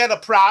order to get a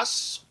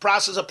pras.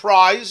 Pras is a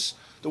prize.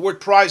 The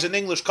word prize in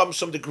English comes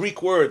from the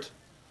Greek word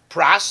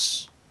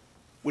pras,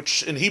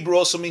 which in Hebrew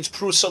also means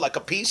prusa, like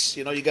a piece.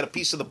 You know, you get a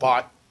piece of the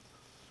pie.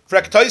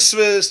 Frek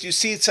Tosfos, you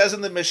see it says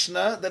in the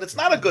Mishnah that it's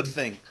not a good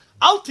thing.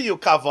 Altiyu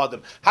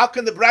kavadim. How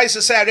can the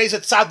Brisa say Arei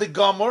tzaddik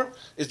gomer?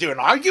 Is there an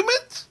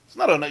argument? It's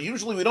not.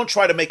 Usually we don't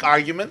try to make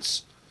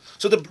arguments.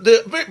 So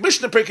the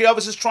Mishnah Pirkei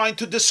Avos is trying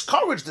to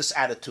discourage this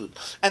attitude,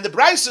 and the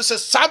Brisa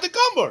says tzaddik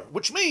gomer,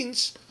 which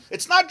means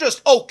it's not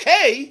just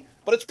okay,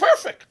 but it's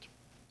perfect.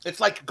 It's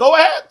like go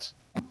ahead,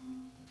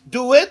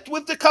 do it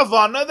with the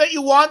kavana that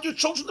you want your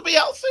children to be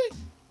healthy.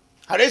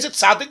 Arei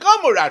tzaddik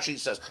gomer, Rashi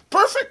says,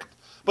 perfect.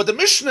 But the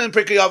Mishnah in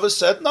Pirkei Avos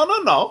said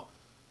no.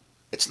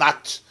 It's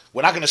not.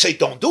 We're not going to say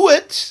don't do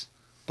it,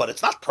 but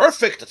it's not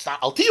perfect. It's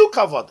not altiyu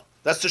kavod.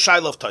 That's the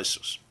shaila of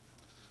Tosfos.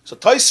 So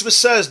Tosfos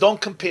says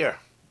don't compare.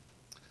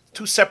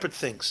 Two separate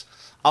things.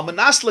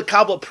 Almanas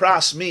lekabel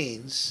pras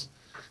means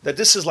that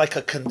this is like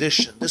a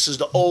condition. This is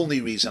the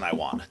only reason I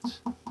want it.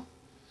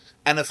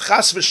 And if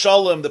chas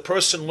v'shalom, the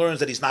person learns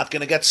that he's not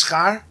going to get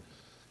schar,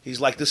 he's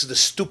like, this is the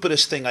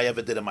stupidest thing I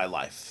ever did in my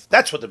life.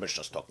 That's what the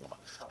Mishnah is talking about.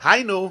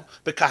 Hainu,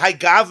 b'kahai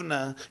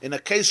gavna, in a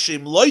case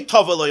shim loy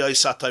tova lo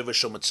yoisa toiva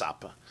shum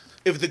mitzapa.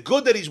 If the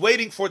good that he's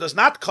waiting for does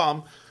not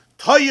come,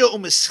 toya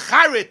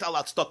umischarit al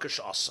tzedakah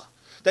she'asa.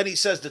 Then he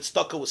says that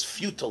tzedakah was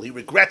futile. He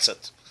regrets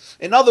it.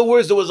 In other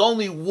words, there was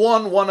only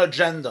one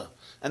agenda,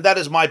 and that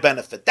is my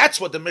benefit.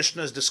 That's what the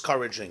Mishnah is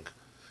discouraging.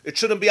 It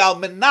shouldn't be al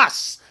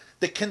menas.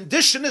 The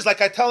condition is, like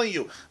I'm telling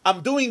you,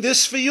 I'm doing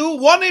this for you.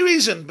 One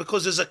reason,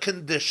 because there's a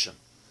condition.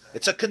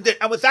 It's a condition.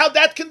 And without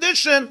that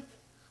condition,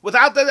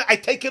 without that, I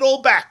take it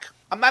all back.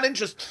 I'm not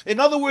interested. In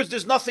other words,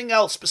 there's nothing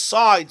else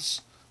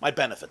besides my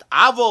benefit.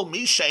 Avol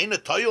misha ina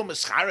toyo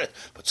mischaret.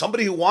 But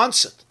somebody who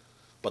wants it.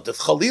 But the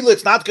Chalila,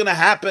 it's not going to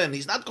happen.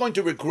 He's not going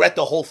to regret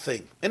the whole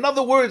thing. In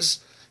other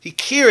words, he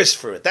cares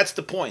for it. That's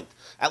the point.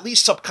 At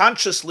least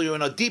subconsciously or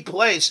in a deep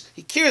place,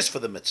 he cares for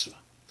the mitzvah.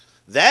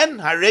 Then,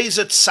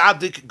 harezet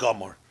tzadik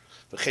gomor.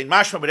 V'chein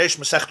mashma b'reish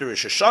mesechta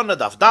Rosh Hashanah,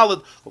 daf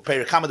daled,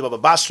 u'peirik hamad baba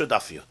basra,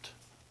 daf yud.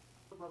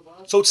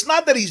 So it's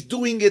not that he's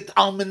doing it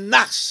al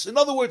menas. In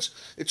other words,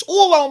 it's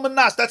all al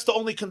menas. That's the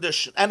only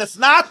condition. And if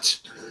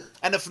not,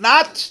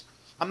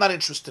 I'm not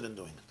interested in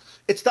doing it.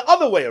 It's the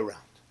other way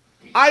around.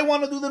 I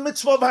want to do the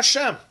mitzvah of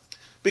Hashem.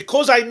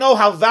 Because I know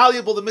how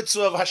valuable the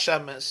mitzvah of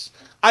Hashem is.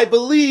 I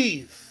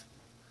believe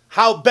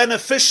how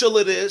beneficial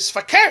it is.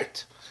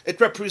 Fakert.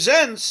 It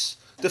represents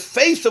the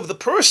faith of the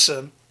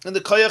person in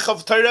the koyach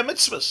of Torah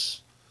mitzvahs.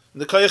 In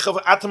the koyach of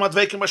Atam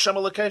Adveikim Hashem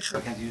Elokeichem.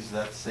 I can't use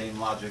that same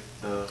logic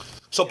to...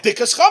 So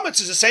b'dikas chametz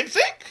is the same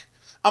thing.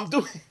 I'm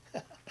doing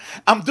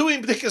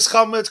b'dikas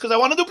chametz because I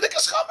want to do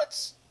b'dikas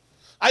chametz.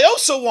 I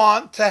also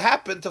want to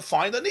happen to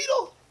find a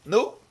needle.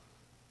 No.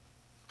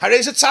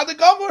 Harezet tzadik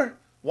gomer.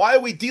 Why are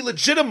we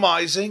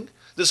delegitimizing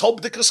this whole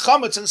b'dikas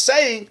chametz and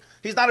saying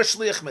he's not a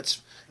shliach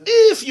mitzvah?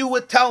 If you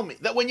would tell me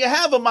that when you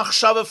have a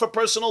machshava for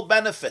personal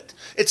benefit,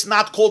 it's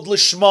not called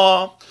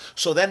lishma,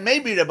 so then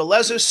maybe Rebbe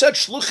Lezer said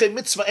shluchei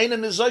mitzvah ein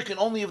nizokin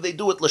only if they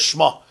do it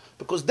lishma.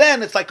 Because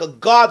then it's like a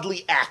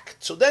godly act.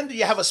 So then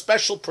you have a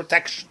special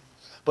protection.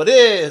 But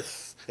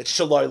if it's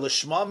shaloi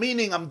lishma,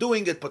 meaning I'm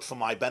doing it but for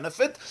my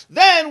benefit,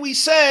 then we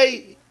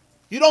say,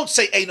 you don't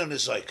say eino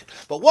nizoikin.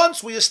 But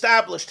once we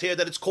established here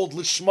that it's called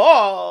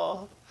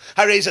lishma,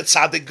 harezet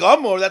tzadik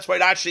gomor, that's why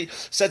it actually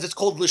says it's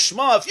called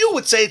lishma. If you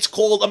would say it's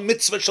called a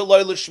mitzvah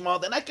shaloi lishma,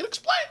 then I can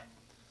explain.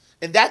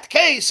 In that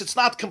case, it's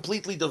not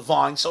completely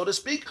divine, so to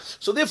speak.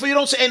 So therefore, you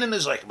don't say eino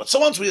nizoikin. But so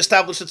once we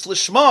establish it's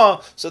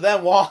lishma, so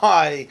then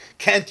why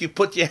can't you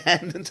put your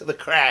hand into the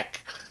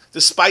crack,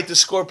 despite the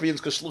scorpions,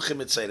 because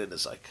shluchim it's eino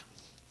nizoikin?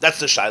 That's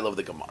the shaila of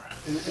the Gemarah.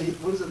 And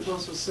what is it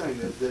also saying?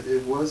 That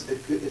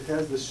it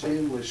has the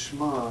shame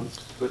lishma,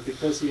 but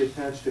because he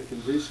attached a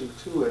condition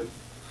to it,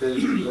 then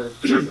it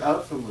goes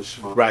out from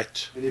lishma.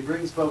 Right. And he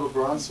brings Baba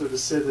Brasser to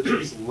say that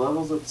there's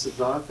levels of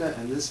tzedakah,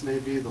 and this may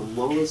be the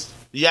lowest.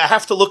 Yeah, I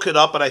have to look it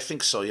up, but I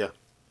think so, yeah.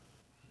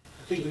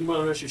 I think the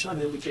Gemarah Rosh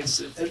Hashanah indicates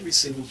that every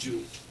single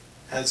Jew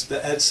has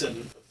the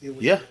Edson.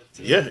 Yeah.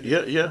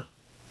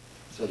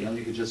 So then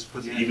you could just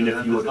put Even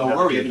if you don't would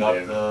worry have about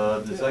given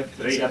the zekat.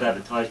 They have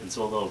advertisements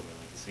all over.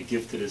 Say,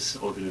 give to this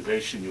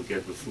organization, you'll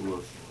get the full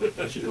of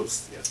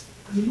vegetables.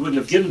 You wouldn't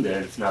have given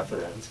that if not for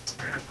that.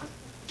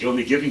 You're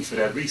only giving for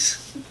that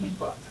reason.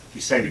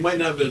 You're saying You might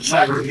not have been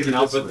exactly given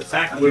out, but the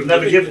fact that we've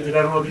never given to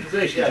that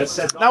organization. Just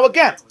said, Now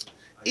again,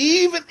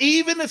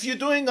 even if you're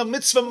doing a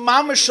mitzvah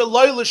mamash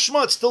shaloi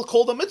lishma, it's still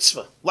called a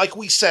mitzvah. Like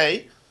we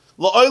say,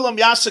 la'olam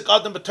yasik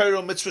adam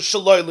b'torah mitzvah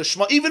shaloi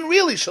lishma, even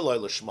really shaloi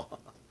lishma.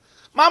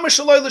 Mamash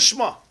shaloi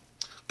lishma.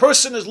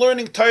 Person is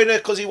learning Torah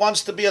because he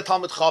wants to be a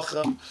Talmid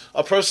Chacham.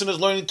 A person is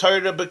learning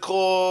Torah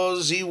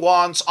because he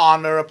wants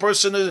honor. A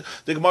person is,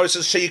 the Gemarah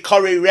says,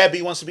 Sheikari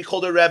Rebbe, wants to be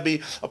called a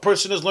Rebbe. A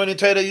person is learning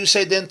Torah, you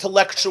say the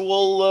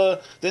intellectual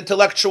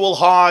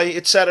high,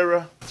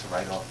 etc. It's a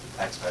write-off,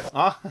 tax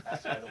write-off. Huh?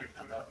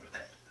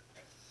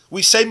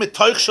 We say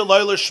mitoich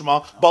shaloi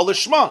lishma, ba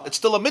lishma. It's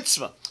still a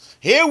mitzvah.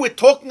 Here we're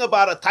talking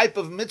about a type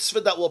of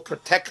mitzvah that will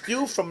protect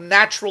you from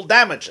natural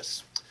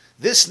damages.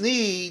 This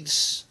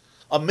needs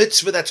a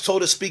mitzvah that, so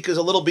to speak, is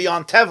a little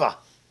beyond teva.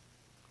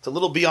 It's a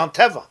little beyond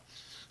teva.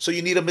 So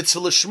you need a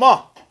mitzvah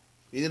lishma.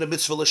 You need a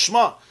mitzvah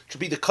lishma. It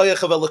should be the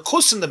koyach of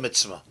elikus in the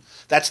mitzvah.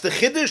 That's the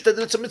chiddush, that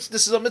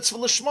this is a mitzvah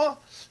lishma.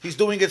 He's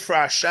doing it for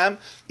Hashem,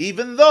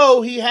 even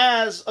though he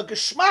has a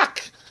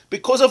geschmack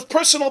because of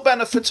personal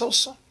benefits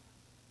also.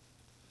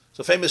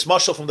 So famous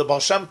mashal from the Baal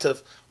Shem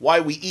Tov,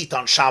 why we eat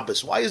on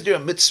Shabbos. Why is there a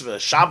mitzvah?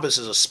 Shabbos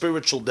is a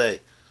spiritual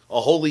day,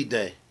 a holy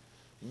day.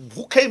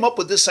 Who came up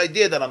with this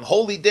idea that on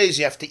holy days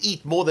you have to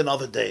eat more than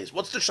other days?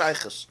 What's the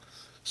shaykhus?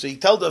 So he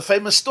told a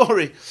famous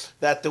story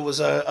that there was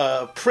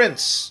a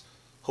prince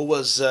who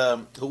was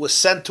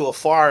sent to a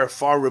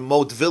far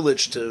remote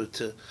village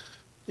to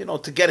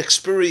get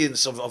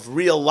experience of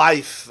real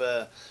life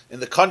in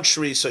the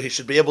country, so he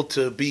should be able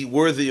to be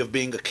worthy of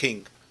being a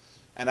king.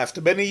 And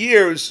after many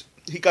years,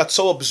 he got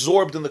so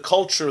absorbed in the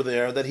culture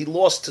there that he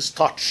lost his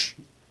touch,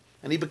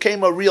 and he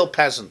became a real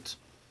peasant.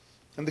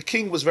 And the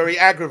king was very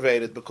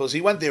aggravated because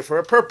he went there for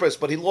a purpose,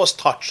 but he lost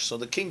touch. So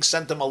the king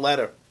sent him a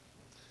letter.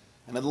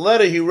 And in the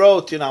letter he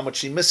wrote, how much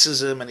he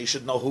misses him and he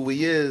should know who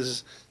he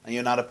is. And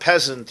you're not a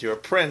peasant, you're a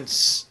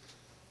prince.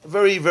 A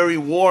very, very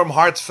warm,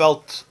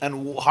 heartfelt,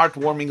 and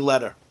heartwarming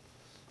letter.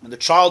 And the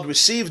child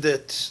received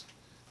it,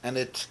 and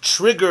it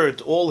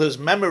triggered all his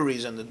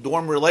memories and the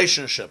dorm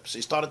relationships. He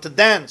started to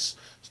dance.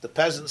 So the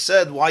peasant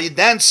said, "Why are you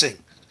dancing?"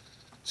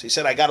 So he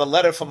said, "I got a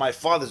letter from my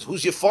father."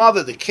 "Who's your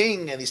father?" "The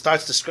king." And he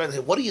starts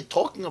describing, "What are you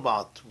talking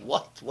about?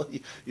 What?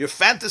 You're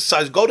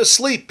fantasizing. Go to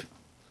sleep."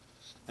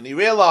 And he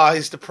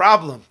realized the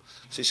problem.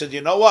 So he said,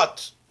 "You know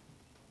what?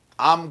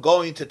 I'm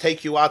going to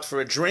take you out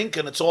for a drink,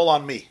 and it's all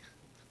on me."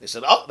 They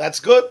said, "Oh, that's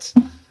good."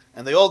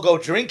 And they all go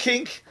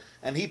drinking,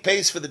 and he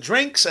pays for the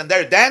drinks, and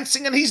they're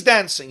dancing, and he's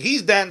dancing.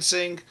 He's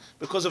dancing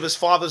because of his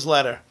father's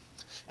letter.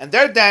 And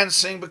they're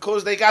dancing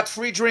because they got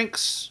free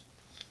drinks.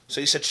 So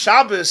he said,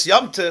 Shabbos,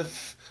 Yom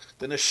Tov,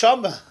 the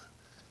Neshama,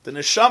 the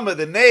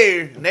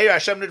Neir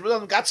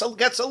Hashem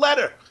gets a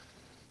letter.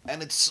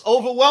 And it's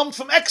overwhelmed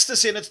from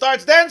ecstasy, and it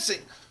starts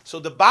dancing. So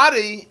the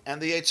body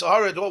and the Yetzer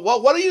Hara,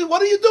 well, what are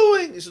you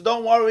doing? He said,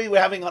 "Don't worry, we're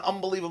having an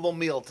unbelievable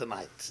meal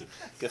tonight.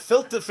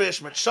 Gefilte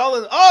fish,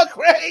 Mitchallen." "Oh,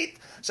 great!"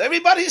 So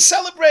everybody's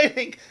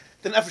celebrating.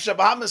 The Nefesh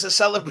HaBahamis is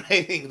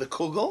celebrating the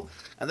Kugel,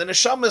 and the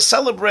Neshama is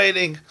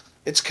celebrating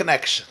its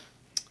connection.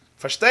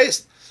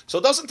 Verstehst? So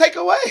it doesn't take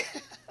away.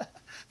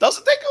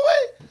 Doesn't take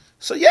away.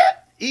 So yeah,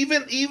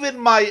 even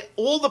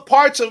all the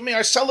parts of me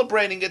are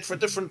celebrating it for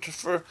different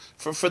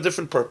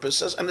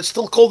purposes, and it's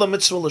still called a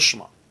mitzvah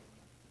lishma.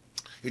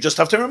 You just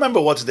have to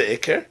remember what's the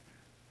ikr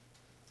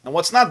and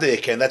what's not the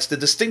ikr, and that's the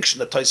distinction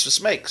that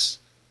Tosfos makes.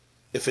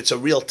 If it's a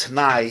real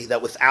Tanai,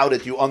 that without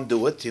it you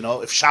undo it,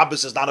 if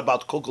Shabbos is not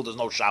about kugel, there's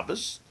no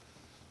Shabbos,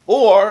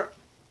 or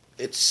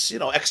it's,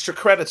 extra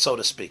credit, so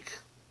to speak.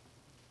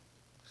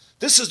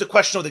 This is the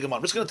question of the Gemarah.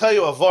 I'm just going to tell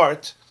you a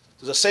vart.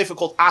 There's a sefer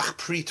called Ach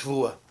Pri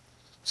Tvua.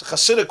 It's a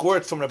Hasidic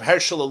word from Reb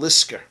Hershel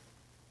Elisker.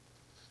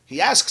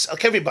 He asks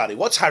everybody,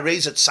 what's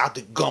Harezet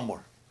Tzadik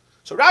Gomer?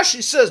 So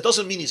Rashi says,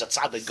 doesn't mean he's a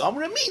Tzadik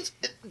Gomer. It means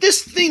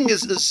this thing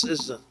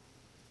is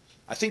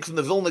I think from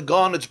the Vilna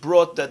Gaon it's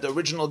brought that the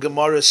original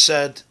Gemarah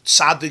said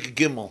Tzadik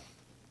Gimel.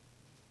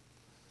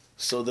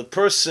 So the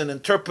person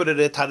interpreted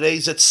it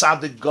Harezet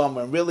Tzadik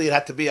Gomer. Really it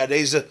had to be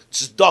Harezet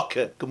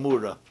Tzedakah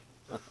Gemura.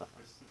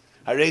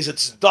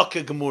 Harezet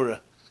Tzedakah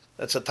Gemura.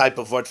 That's a type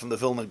of word from the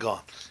Vilna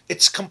Gaon.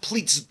 It's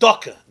complete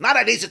tzedakah, not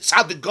Harezet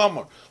Tzadik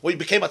Gomer. Well, you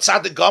became a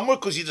Tzadik Gomer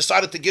because you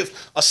decided to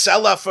give a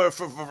selah for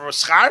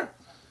schar.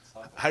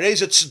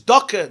 Harezet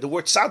tzedakah, the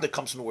word tzaddik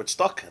comes from the word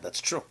tzedakah. That's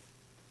true.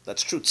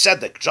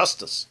 Tzedek,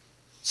 justice.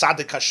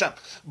 Tzaddik Hashem.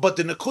 But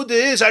the nekuda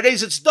is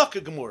Harezet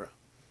tzedakah Gemura.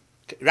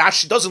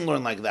 Rashi doesn't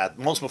learn like that.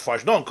 Most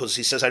Mefarsh don't, because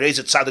he says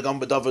Harezet tzaddik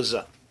Gomer b'davar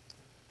zeh.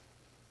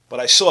 But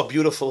I saw a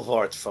beautiful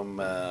word from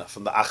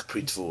the Ach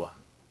Pri Tvua.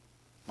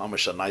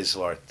 Mamash, a nice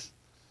word.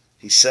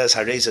 He says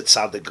Harezet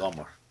tzaddik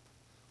Gomer.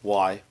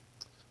 Why?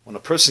 When a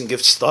person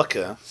gives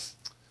tzedakah,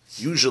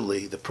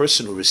 usually the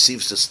person who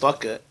receives the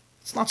tzedakah,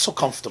 it's not so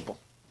comfortable.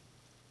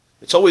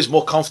 It's always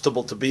more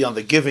comfortable to be on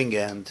the giving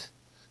end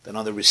than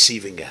on the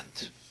receiving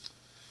end.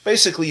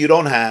 Basically, you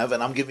don't have,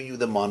 and I'm giving you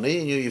the money,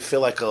 and you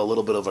feel like a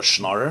little bit of a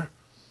schnorrer,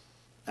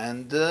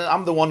 and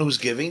I'm the one who's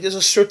giving. There's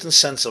a certain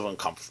sense of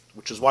uncomfort,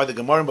 which is why the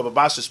Gemarah in Baba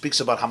Basra speaks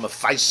about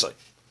hamafaisai,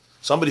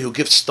 somebody who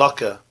gives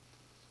tzedakah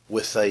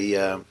with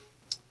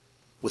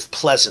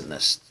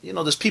pleasantness.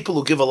 There's people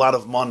who give a lot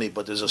of money,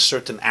 but there's a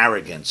certain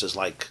arrogance. It's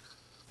like,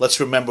 let's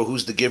remember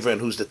who's the giver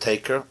and who's the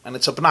taker, and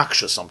it's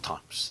obnoxious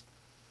sometimes.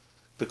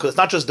 Because it's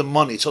not just the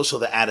money, it's also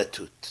the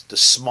attitude, the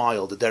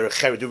smile, the derech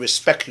cheret, the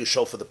respect you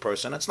show for the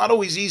person. It's not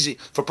always easy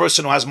for a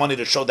person who has money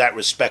to show that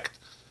respect,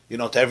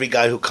 to every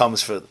guy who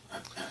comes for.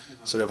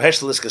 So Reb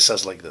Hershel Elisker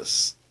says like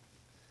this.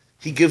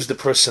 He gives the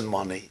person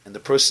money, and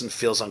the person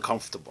feels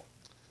uncomfortable.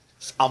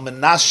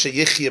 Almanas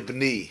sheyichye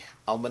b'ni.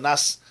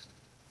 Almanas,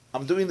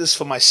 I'm doing this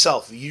for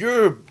myself.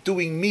 You're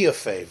doing me a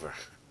favor.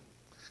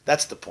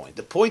 That's the point.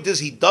 The point is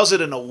he does it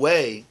in a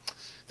way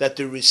that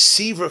the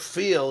receiver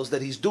feels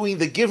that he's doing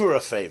the giver a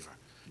favor.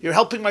 You're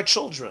helping my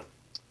children.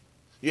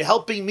 You're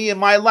helping me in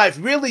my life.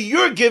 Really,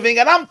 you're giving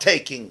and I'm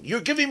taking.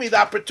 You're giving me the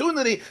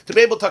opportunity to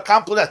be able to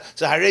accomplish that.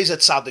 So Harezet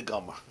Tzadik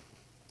Gomer.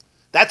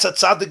 That's a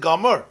Tzadik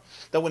Gomer.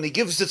 That when he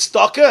gives the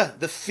tzedakah,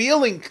 the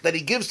feeling that he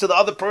gives to the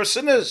other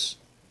person is,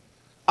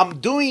 I'm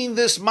doing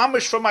this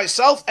mamish for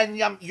myself and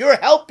you're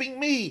helping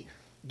me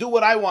do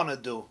what I want to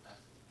do.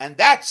 And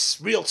that's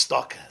real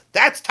tzedakah.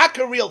 That's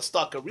taka real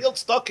tzedakah. Real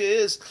tzedakah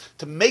is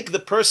to make the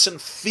person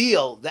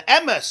feel the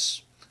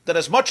emes, that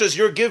as much as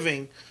you're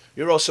giving,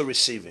 you're also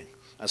receiving.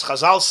 As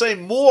Chazal say,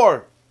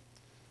 more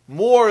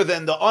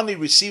than the ani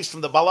receives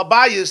from the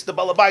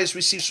balabayis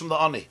receives from the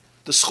ani,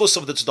 the schus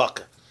of the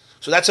tzedakah.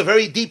 So that's a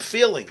very deep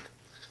feeling,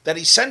 that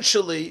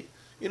essentially,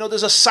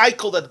 there's a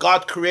cycle that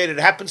God created.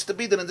 It happens to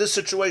be that in this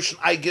situation,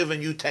 I give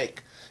and you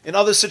take. In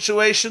other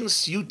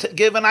situations, you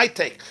give and I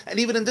take. And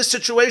even in this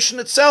situation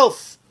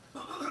itself,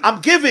 I'm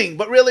giving,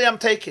 but really I'm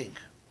taking.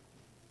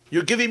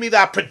 You're giving me the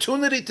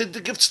opportunity to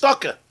give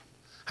tzedakah.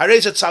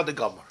 Harezet Tzadik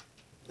Gomer.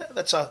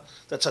 That's a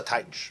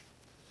taich.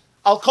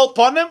 I'll call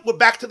upon him. We're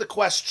back to the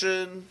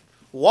question: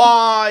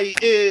 why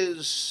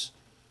is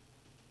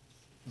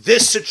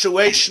this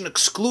situation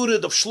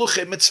excluded of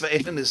shluchei mitzvah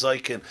ein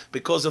nizaikin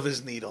because of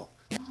his needle?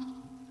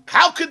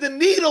 How could the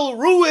needle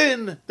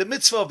ruin the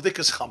mitzvah of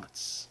bdikas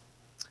chametz?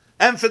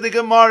 And for the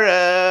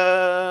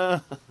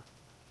Gemarah,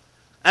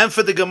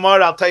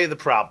 I'll tell you the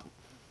problem.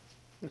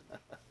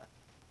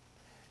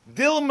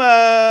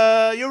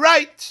 Dilma, you're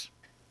right.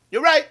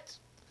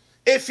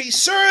 If he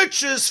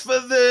searches for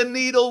the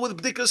needle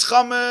with bdikas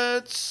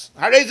chametz,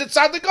 harei zeh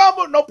tzadik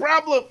gomor, no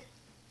problem.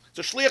 It's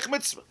a shliach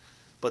mitzvah.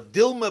 But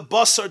Dilma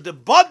basar de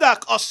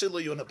badak asila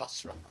yuna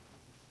basra.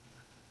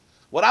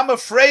 What I'm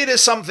afraid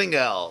is something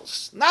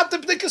else. Not the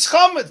bdikas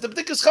chametz. The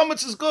bdikas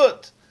chametz is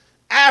good.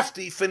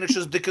 After he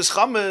finishes bdikas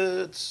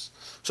chametz,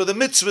 so the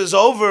mitzvah is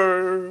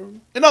over.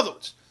 In other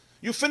words,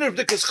 you finish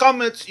bdikas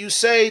chametz, you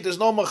say there's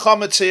no more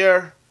chametz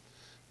here,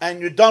 and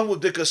you're done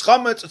with bdikas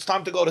chametz, it's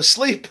time to go to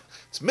sleep.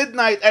 It's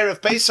midnight,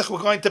 Erev Pesach, we're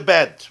going to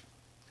bed.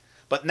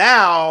 But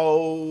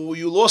now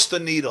you lost the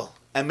needle,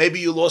 and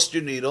maybe you lost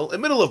your needle in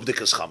the middle of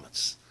bdikas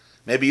chametz.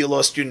 Maybe you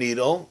lost your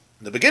needle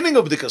in the beginning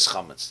of bdikas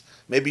chametz.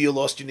 Maybe you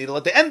lost your needle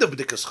at the end of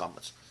bdikas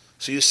chametz.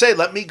 So you say,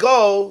 let me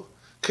go,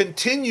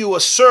 continue a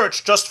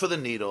search just for the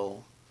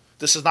needle.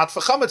 This is not for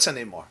chametz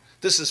anymore.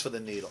 This is for the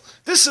needle.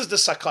 This is the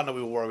sakana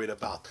we were worried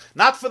about.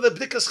 Not for the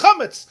bdikas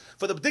chametz,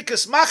 for the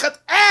bdikas machat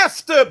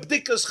after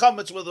bdikas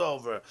chametz was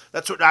over.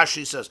 That's what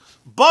Rashi says.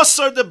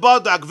 Basar de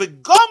badak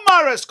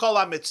v'gomar es kol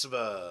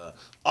ha-mitzvah.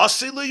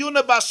 Asi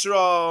liyuna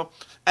basra.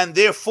 And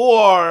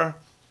therefore,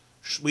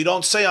 we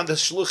don't say on the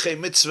shluchei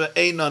mitzvah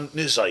einan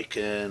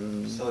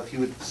nizaikin. So if you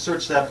would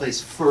search that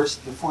place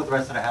first before the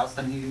rest of the house,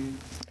 then he...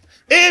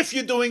 If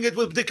you're doing it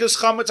with bdikas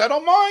chametz, I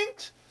don't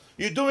mind.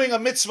 You're doing a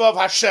mitzvah of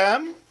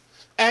Hashem,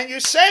 and you're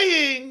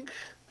saying,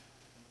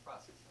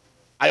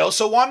 I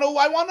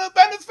want to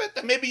benefit.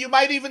 And maybe you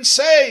might even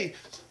say,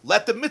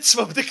 let the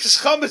mitzvah of bdikas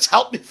chametz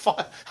help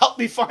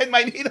me find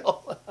my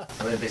needle.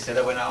 They say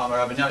that when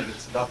Rabbi now you get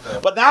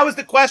tzedakah. But now is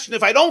the question: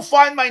 if I don't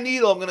find my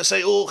needle, I'm going to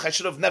say, "Oh, I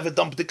should have never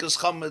done bdikas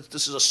chametz.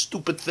 This is a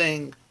stupid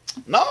thing."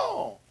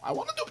 No, I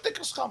want to do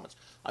bdikas chametz.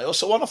 I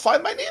also want to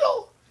find my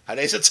needle.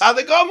 Harei zeh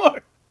tzadik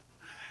gomor.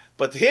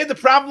 But here the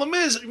problem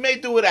is, you may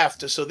do it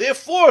after. So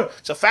therefore,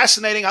 it's a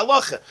fascinating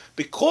halacha.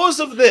 Because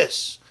of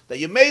this, that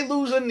you may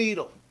lose a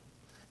needle,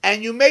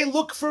 and you may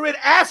look for it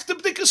after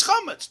bdikas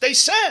chametz. They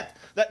said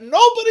that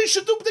nobody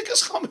should do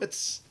bdikas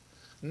chametz.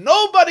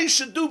 Nobody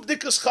should do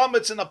bdikas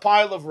chametz in a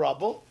pile of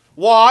rubble.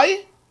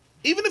 Why?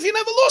 Even if you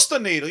never lost a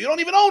needle, you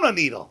don't even own a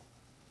needle.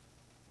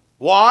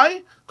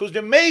 Why? Because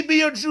there may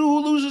be a Jew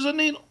who loses a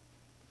needle.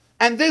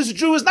 And this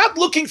Jew is not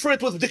looking for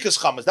it with bdikas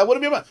chametz. That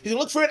wouldn't be right. He's going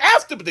to look for it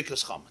after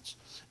bdikas chametz.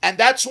 And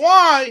that's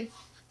why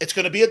it's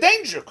going to be a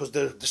danger, because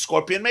the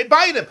scorpion may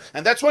bite him.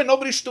 And that's why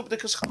nobody should do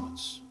bdikas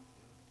chametz.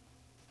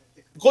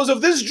 Because of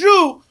this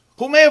Jew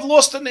who may have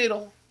lost a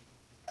needle.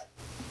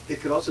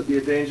 It could also be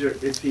a danger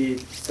if he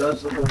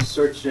does the whole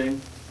searching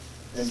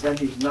and then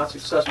he's not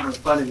successful in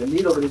finding the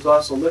needle that he's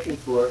also looking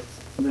for,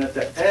 and then at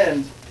the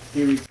end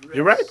he regrets.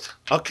 You're right.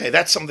 Okay,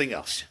 that's something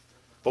else.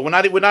 But we're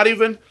not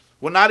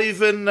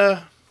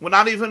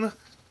even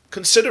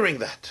considering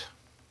that.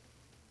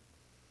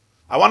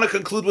 I want to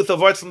conclude with a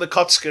word from the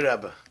Kotzker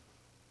Rebbe.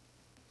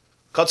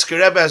 Kotzker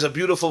Rebbe has a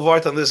beautiful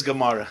word on this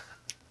Gemarah.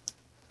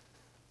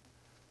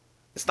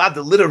 It's not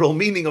the literal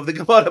meaning of the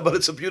Gemarah, but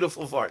it's a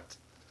beautiful word.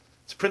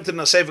 It's printed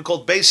in a sefer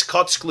called Beis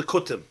Kotzk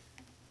Likutim.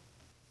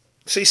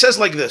 So he says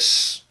like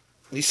this.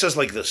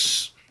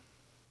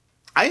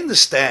 I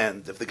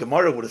understand if the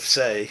Gemarah would have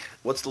say,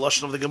 what's the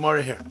lashon of the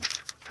Gemarah here?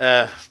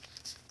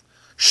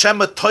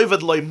 Shema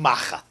toivad loy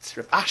machat.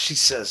 Rav Ashi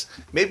says,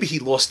 maybe he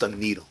lost a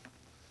needle.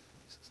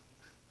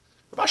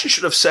 Rav Ashi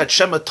should have said,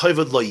 Shema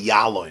toivad loy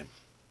yaloim.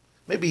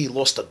 Maybe he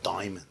lost a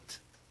diamond.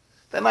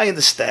 Then I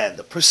understand,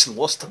 the person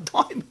lost a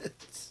diamond.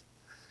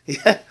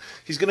 Yeah,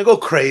 he's going to go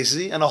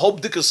crazy, and I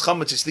hope bdikas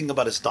chametz he's thinking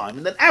about his diamond.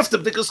 And then after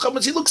bdikas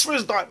chametz, he looks for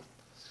his diamond.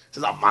 He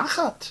says, a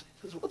machat?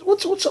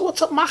 What's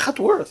a machat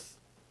worth?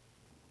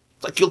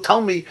 It's like you'll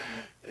tell me,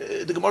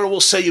 the Gemarah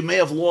will say you may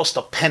have lost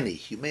a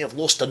penny, you may have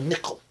lost a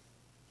nickel.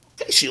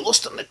 Okay, so you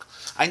lost a nickel.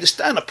 I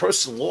understand a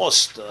person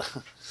lost a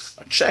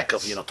check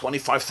of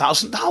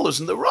 $25,000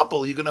 in the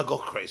rubble. You're going to go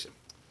crazy.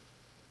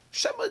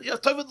 A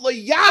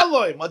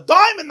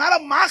diamond, not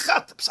a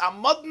machat. A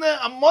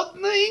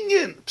modne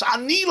inyan.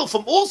 A needle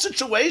from all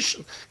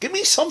situations. Give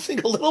me something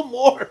a little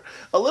more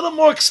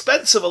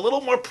expensive, a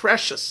little more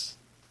precious.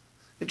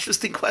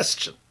 Interesting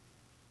question.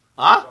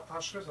 Huh?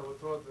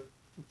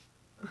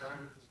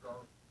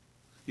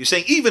 You're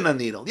saying even a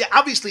needle. Yeah,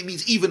 obviously it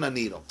means even a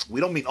needle.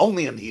 We don't mean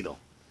only a needle.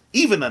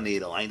 Even a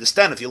needle. I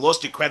understand if you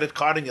lost your credit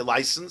card and your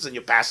license and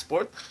your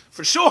passport,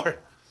 for sure.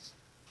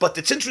 But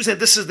it's interesting,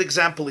 this is the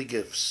example he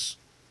gives.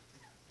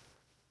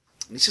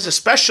 And he says,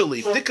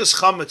 especially, bdikas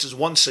chametz is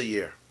once a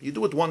year. You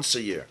do it once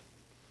a year.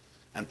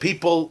 And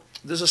people,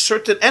 there's a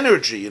certain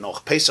energy,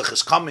 Pesach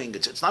is coming.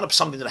 It's not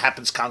something that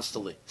happens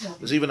constantly.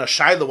 There's even a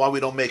shaila why we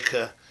don't make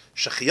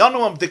shechiyanu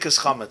on bdikas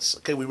chametz.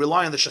 Okay, we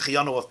rely on the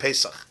shechiyanu of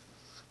Pesach.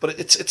 But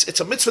it's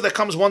a mitzvah that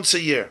comes once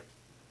a year.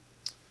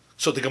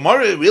 So the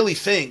Gemarah really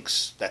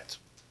thinks that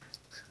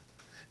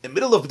in the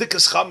middle of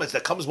B'dikas Chametz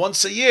that comes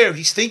once a year,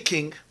 he's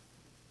thinking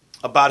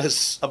about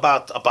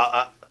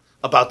the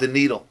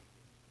needle.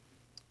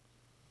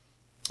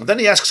 And then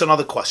he asks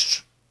another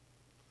question.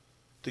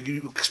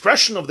 The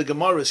expression of the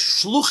Gemarah is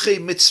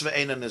Shluchei mitzvah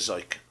eina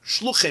nezoik.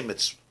 Shluchei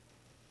mitzvah.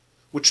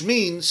 Which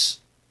means,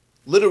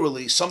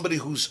 literally, somebody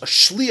who's a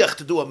shliach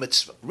to do a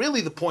mitzvah.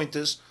 Really, the point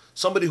is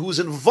somebody who's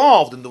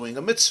involved in doing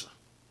a mitzvah.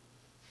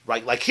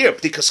 Right? Like here,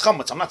 B'dikas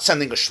Chametz, I'm not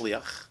sending a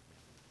shliach.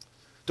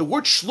 The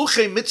word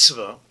shluchei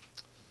mitzvah,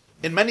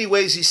 in many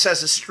ways, he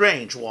says, is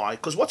strange. Why?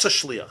 Because what's a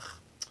shliach?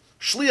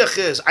 Shliach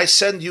is, I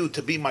send you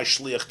to be my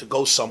shliach, to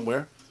go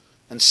somewhere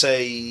and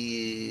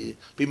say,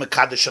 be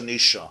mekadesh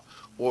anisha,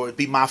 or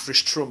be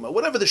mafresh truma.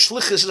 Whatever the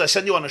shliach is, I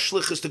send you on a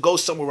shliach to go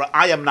somewhere where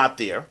I am not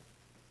there.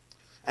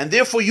 And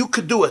therefore you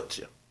could do it.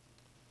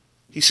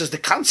 He says the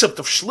concept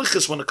of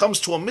shlichus when it comes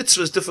to a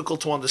mitzvah is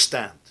difficult to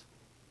understand.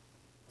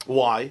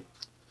 Why?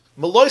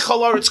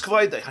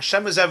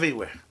 Hashem is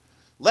everywhere.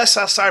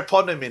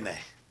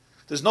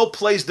 There's no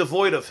place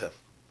devoid of him.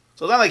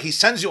 So it's not like he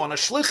sends you on a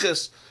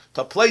shlichus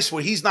to a place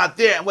where he's not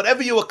there, and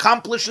whatever you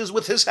accomplish is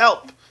with his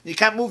help. You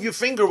can't move your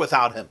finger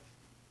without him.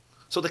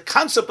 So the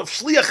concept of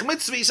shliach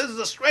mitzvah, he says, is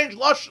a strange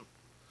lashon.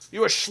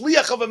 You're a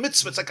shliach of a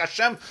mitzvah. It's like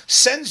Hashem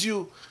sends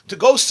you to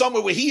go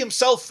somewhere where he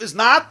himself is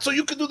not, so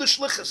you can do the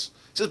shlichus.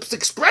 So the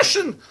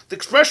expression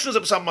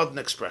is a modern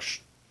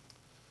expression.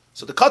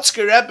 So the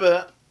Kotzker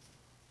Rebbe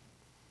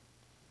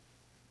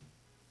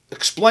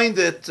explained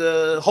it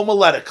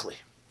homiletically.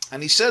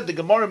 And he said the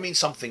Gemarah means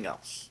something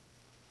else.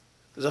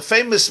 There's a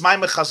famous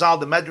Maimah Chazal,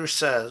 the Medrash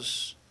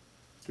says,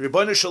 the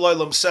Rebbeinu Shel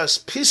Olam says,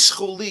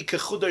 Pischu li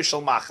kechudei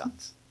shel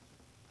machat.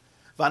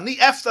 V'ani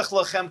eftach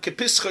lachem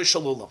kepischei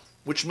shel ulam.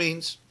 Which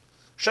means,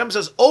 Hashem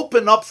says,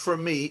 open up for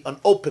me an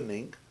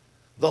opening,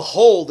 the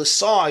hole, the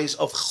size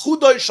of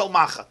chudoi shel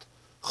machat.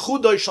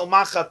 Chudoi shel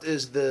machat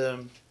is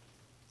the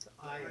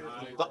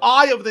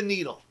eye of the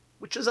needle,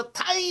 which is a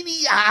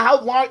tiny,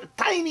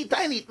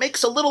 tiny, it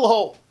makes a little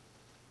hole.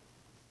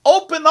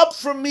 Open up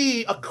for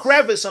me a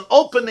crevice, an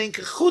opening,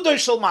 chudoi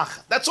shel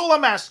machat. That's all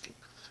I'm asking.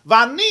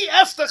 V'ani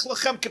eftach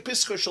lachem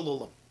kepischei shel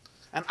ulam.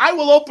 And I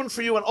will open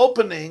for you an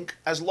opening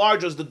as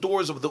large as the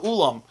doors of the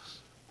ulam,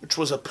 which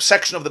was a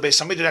section of the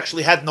Beis Hamikdash that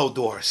actually had no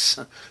doors.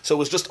 So it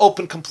was just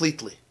open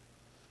completely.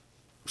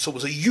 So it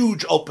was a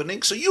huge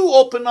opening. So you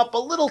open up a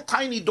little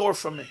tiny door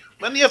for me.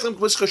 From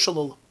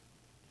the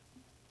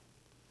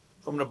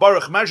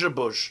Baruch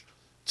Mezherbush, it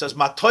says,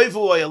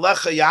 Matoivu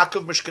ayalecha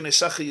Yaakov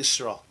mishkanesecha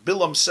Yisrael.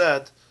 Bilam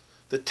said,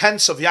 the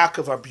tents of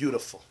Yaakov are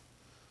beautiful.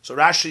 So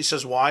Rashi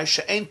says, why?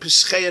 She'ein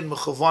pischein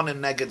mechuvanin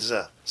neged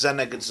zeh. Zeh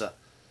neged zeh.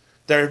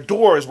 Their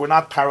doors were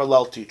not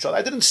parallel to each other.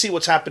 I didn't see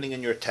what's happening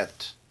in your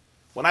tent.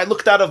 When I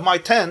looked out of my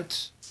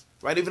tent,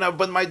 right, even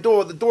by my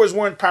door, the doors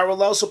weren't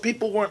parallel, so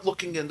people weren't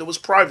looking in. There was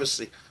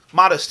privacy,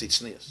 modesty,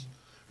 tznius.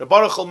 The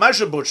Baruch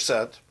Mezherbush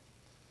said,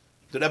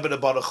 the Rebbe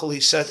Baruch, he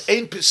said,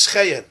 Ein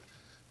pischein,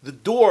 the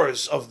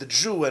doors of the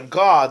Jew and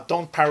God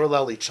don't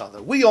parallel each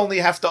other. We only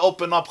have to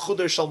open up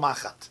chudei shel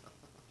machat,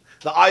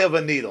 the eye of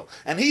a needle.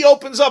 And he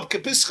opens up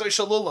kepischei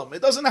shel ulam.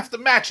 It doesn't have to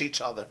match each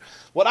other.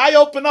 What I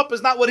open up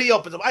is not what he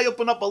opens up. I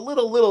open up a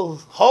little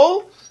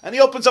hole, and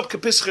he opens up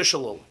kepischei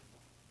shel ulam.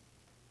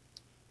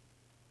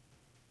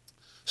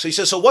 So he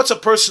says, so what's a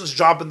person's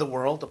job in the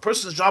world? A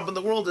person's job in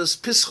the world is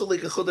pischuli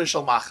kechudei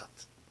shel machat.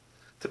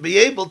 To be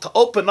able to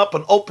open up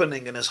an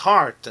opening in his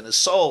heart and his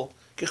soul,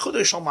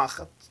 kechudei shel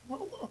machat.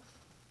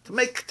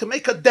 To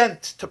make a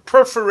dent, to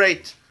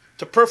perforate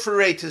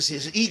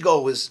his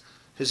ego, his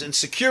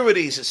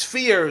insecurities, his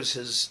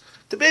fears,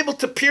 to be able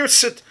to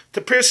pierce it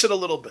a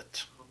little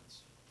bit.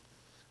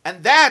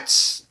 And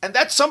that's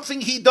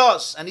something he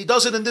does, and he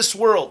does it in this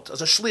world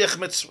as a shliach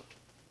mitzvah.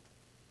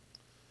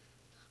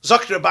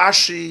 Zok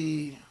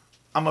Rabashi,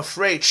 I'm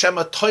afraid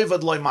Shema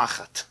Toivad Loy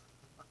Machat.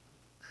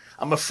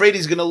 I'm afraid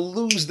he's going to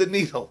lose the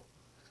needle.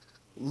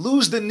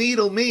 Lose the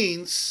needle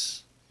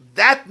means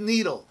that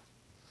needle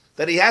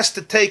that he has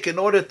to take in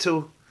order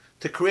to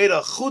create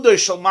a chudoi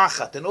shel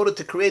machat, in order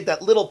to create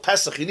that little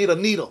pesach, you need a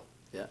needle.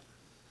 Yeah.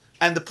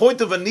 And the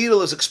point of a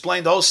needle is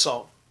explained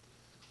also.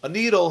 A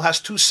needle has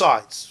two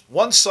sides.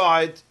 One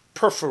side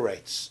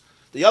perforates.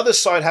 The other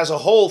side has a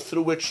hole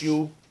through which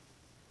you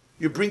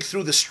bring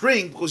through the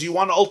string because you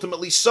want to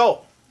ultimately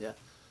sew. Yeah.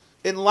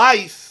 In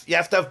life, you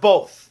have to have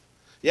both.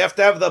 You have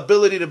to have the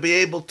ability to be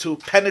able to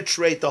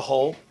penetrate the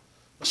hole,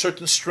 a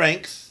certain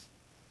strength.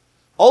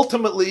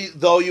 Ultimately,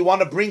 though, you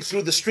want to bring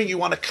through the string, you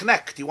want to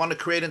connect, you want to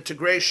create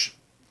integration.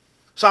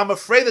 So I'm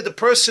afraid that the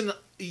person,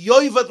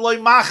 yoivad loy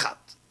machat,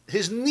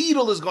 his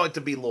needle is going to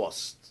be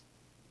lost.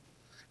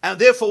 And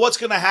therefore, what's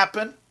going to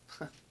happen?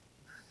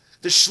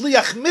 The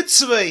shliach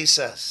mitzvah, he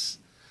says.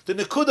 The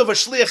nikud of a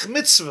shliach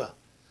mitzvah.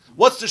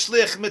 What's the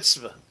shliach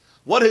mitzvah?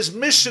 What his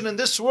mission in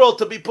this world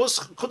to be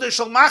chudei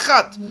shel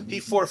machat, he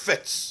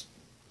forfeits.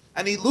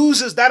 And he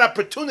loses that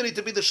opportunity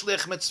to be the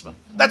shliach mitzvah.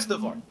 That's the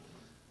word.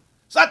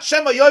 It's not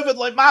Shema Yovid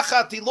Loy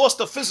Machat, he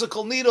lost a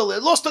physical needle, he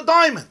lost a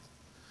diamond.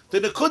 The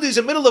Nekud is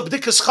in the middle of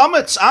B'dikas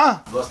Chametz,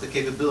 Lost the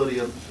capability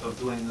of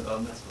doing a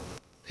mitzvah.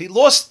 He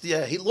lost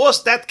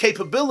that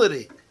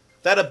capability,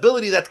 that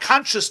ability, that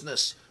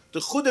consciousness, the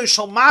Chudei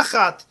Shal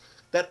Machat,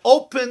 that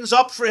opens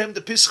up for him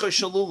the Pischei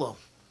Shalulam.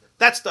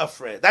 That's the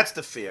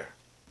fear.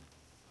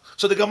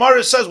 So the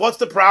Gemarah says, what's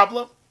the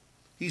problem?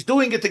 He's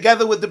doing it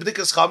together with the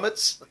B'dikas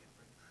Chametz.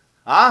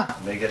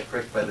 May get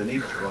pricked by the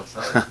needle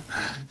outside.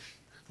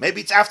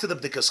 Maybe it's after the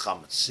B'dikas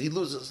Chametz. He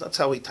loses. That's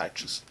how he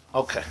touches.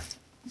 Okay.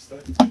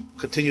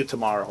 Continue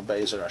tomorrow.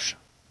 Be'ezer Hashem.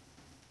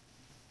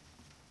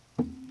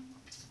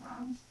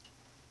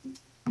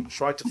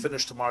 Try to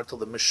finish tomorrow till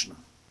the Mishnah.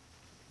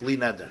 Bli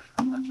neder.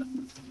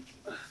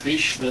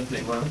 Fish that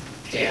they want to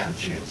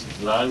catch,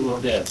 live or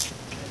dead.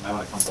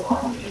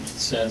 It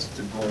says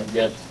to go and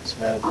get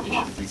small fish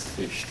and big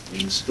fish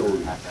in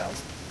storage.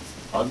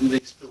 How do they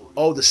store it?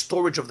 Oh, the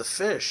storage of the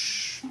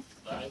fish.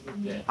 Live or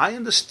dead? I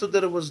understood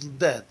that it was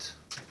dead.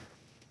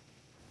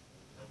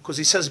 Because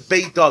he says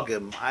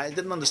Beidagim. I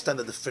didn't understand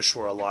that the fish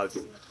were alive.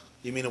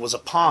 You mean it was a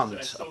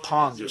pond? A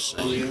pond, you And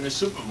say. you're in a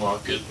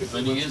supermarket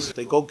when he is.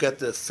 They go get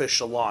the fish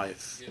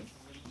alive.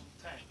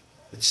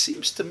 It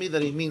seems to me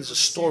that he means a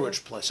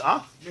storage place.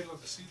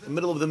 The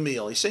middle of the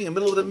meal. He's saying in the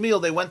middle of the meal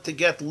they went to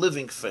get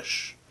living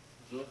fish.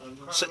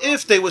 So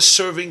if they were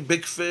serving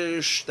big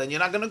fish, then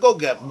you're not going to go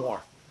get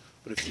more.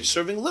 But if you're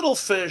serving little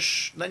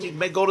fish, then you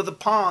may go to the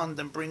pond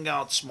and bring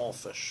out small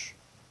fish.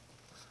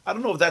 I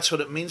don't know if that's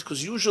what it means,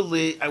 because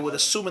usually I would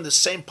assume in the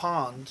same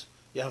pond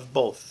you have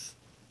both.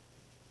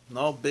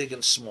 No, big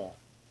and small.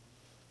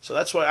 So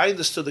that's why I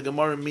understood the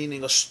Gemarah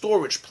meaning a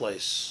storage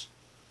place,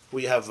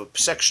 where you have a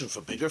section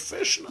for bigger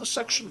fish and a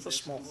section for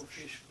small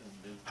fish.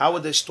 How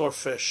would they store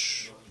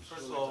fish?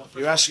 First of all,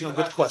 You're asking a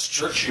good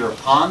question. search your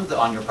pond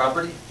on your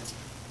property.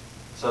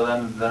 So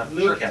then the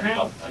sure can't be A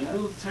public.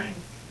 little tank.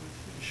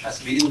 Has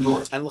to be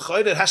indoors. And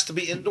l'chayr, it has to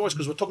be indoors,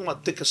 because we're talking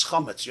about Tikas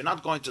Chametz. You're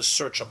not going to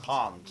search a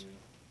pond,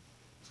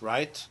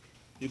 right?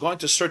 You're going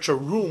to search a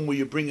room where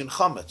you bring in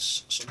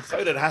chametz. So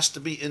l'chayr, it has to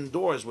be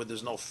indoors where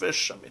there's no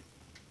fish. I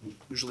mean,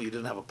 usually you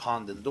didn't have a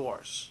pond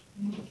indoors.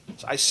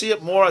 So I see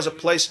it more as a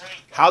place,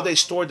 how they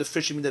stored the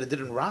fish, you mean that it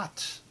didn't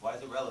rot. Why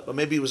is it relevant? But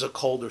maybe it was a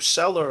colder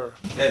cellar.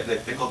 Yeah, they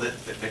pickled it.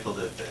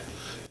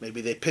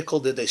 Maybe they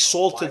pickled it, they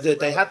salted it.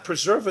 They had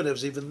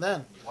preservatives even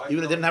then.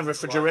 Even they didn't have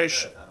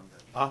refrigeration.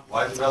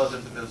 Why is it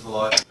relevant if there's a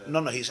lot?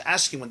 No, he's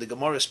asking when the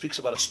Gemarah speaks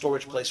about a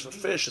storage place for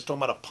fish, it's talking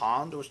about a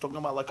pond, or it's talking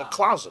about like a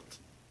closet.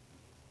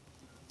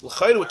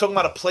 L'chayr, we're talking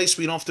about a place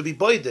where you don't have to be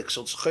boidik,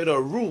 so it's l'chayr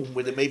a room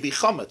where there may be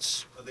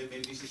chametz.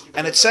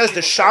 And it says the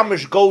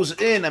shamish goes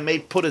in and may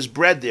put his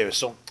bread there.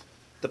 So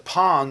the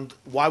pond,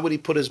 why would he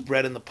put his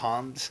bread in the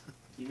pond?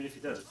 Even if he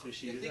does, the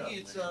fish eat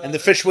it up. And the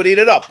fish would eat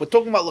it up. We're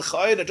talking about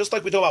l'chayr, just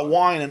like we talk about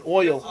wine and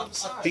oil.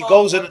 He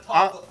goes in.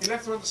 He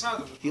left it on the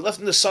side of it. He left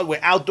in the sun. We're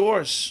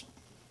outdoors.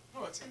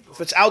 No, it's indoor.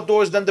 If it's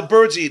outdoors, then the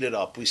birds eat it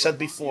up. We said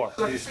before. It's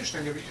like a fish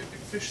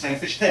tank.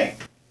 Fish tank.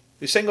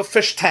 You're saying a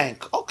fish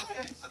tank. Okay.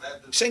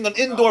 You're saying an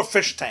indoor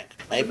fish tank.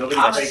 Maybe.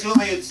 I'm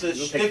assuming it's a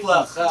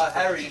shtiglach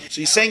herring.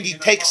 So you're saying he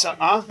takes a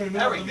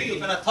Herring,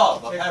 in a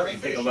tub of herring.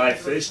 Take a live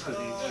fish, because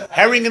he's...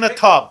 herring in a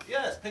tub.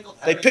 Yes, pickled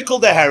They herring. pickle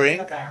the herring In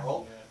a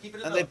barrel. Keep it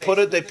in and a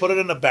they put it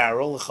in a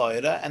barrel,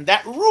 l'chayra, and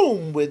that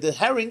room where the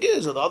herring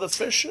is or the other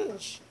fish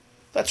is,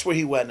 that's where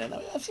he went in. I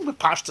think with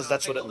Parshas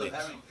that's what it means.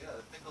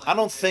 I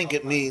don't think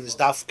it means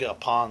dafka a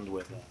pond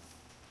with it.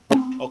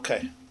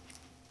 Okay.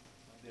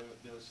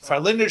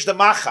 Farliners de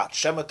machat,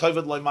 shema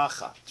toivet loy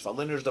machat.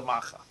 Farliners de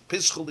machat.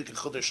 Pischulik and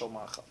chudesh al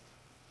machat.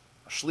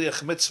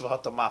 Shliach mitzvah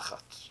hat a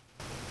machat.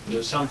 There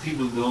are some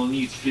people who don't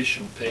eat fish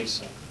on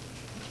Pesach.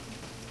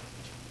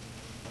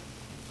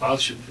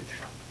 Falsche fish.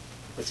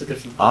 That's a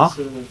different... Huh?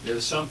 There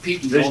are some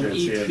people who don't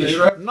Visions, eat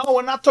yeah. fish. No,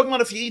 we're not talking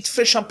about if you eat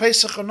fish on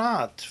Pesach or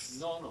not.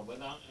 No, but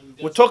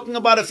We're talking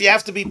about if you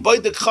have to be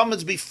boidek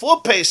chametz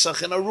before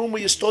Pesach in a room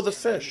where you store the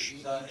fish.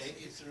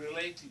 it's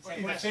related.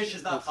 Fish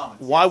is not common.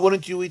 Why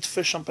wouldn't you eat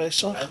fish on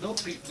Pesach? I know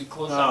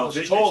because I No, was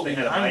visions, told they in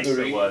had a nicer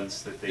Hungary.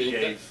 ones that they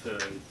gave...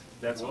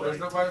 that's Well, there's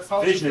why. nobody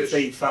false Vision, fish.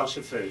 they eat false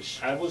fish.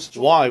 I was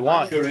told Why? in Why?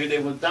 Hungary they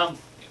would dump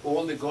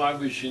all the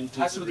garbage into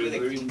That's the what they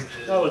river. think.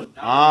 No,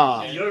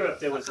 Ah. in Europe,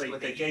 there was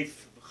they gave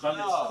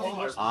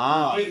chametz.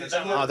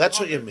 That's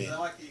what you mean.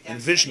 In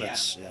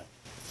Vishnitz, yeah.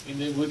 And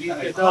they would eat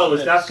the No, it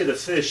was garbage. after the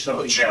fish.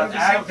 Something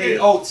They ate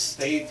oats,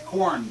 they ate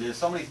corn, there's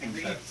so many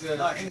things.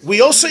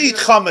 We also eat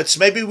chametz.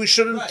 Maybe we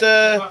shouldn't.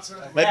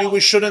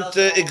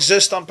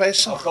 Exist on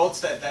Pesach. Oats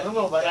that.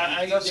 No, but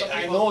I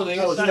know they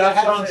would That dump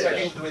happens some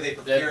again the way they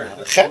prepare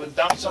it. they would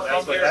dump some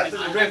there into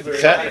the river.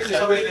 Okay.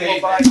 Somebody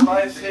will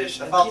buy fish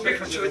and keep it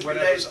for 2 or 3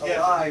 days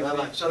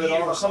alive, so that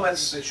all the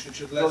chametz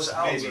goes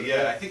out. Maybe,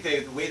 yeah, I think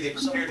the way they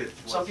prepared it.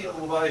 Some people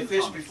will buy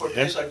fish before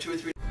Pesach 2 or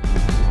 3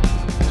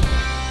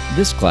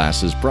 This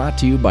class is brought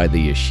to you by the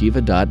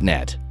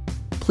yeshiva.net.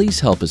 Please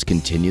help us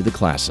continue the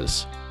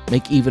classes.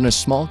 Make even a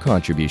small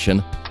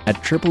contribution at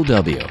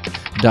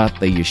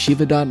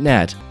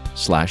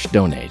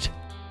www.theyeshiva.net/donate.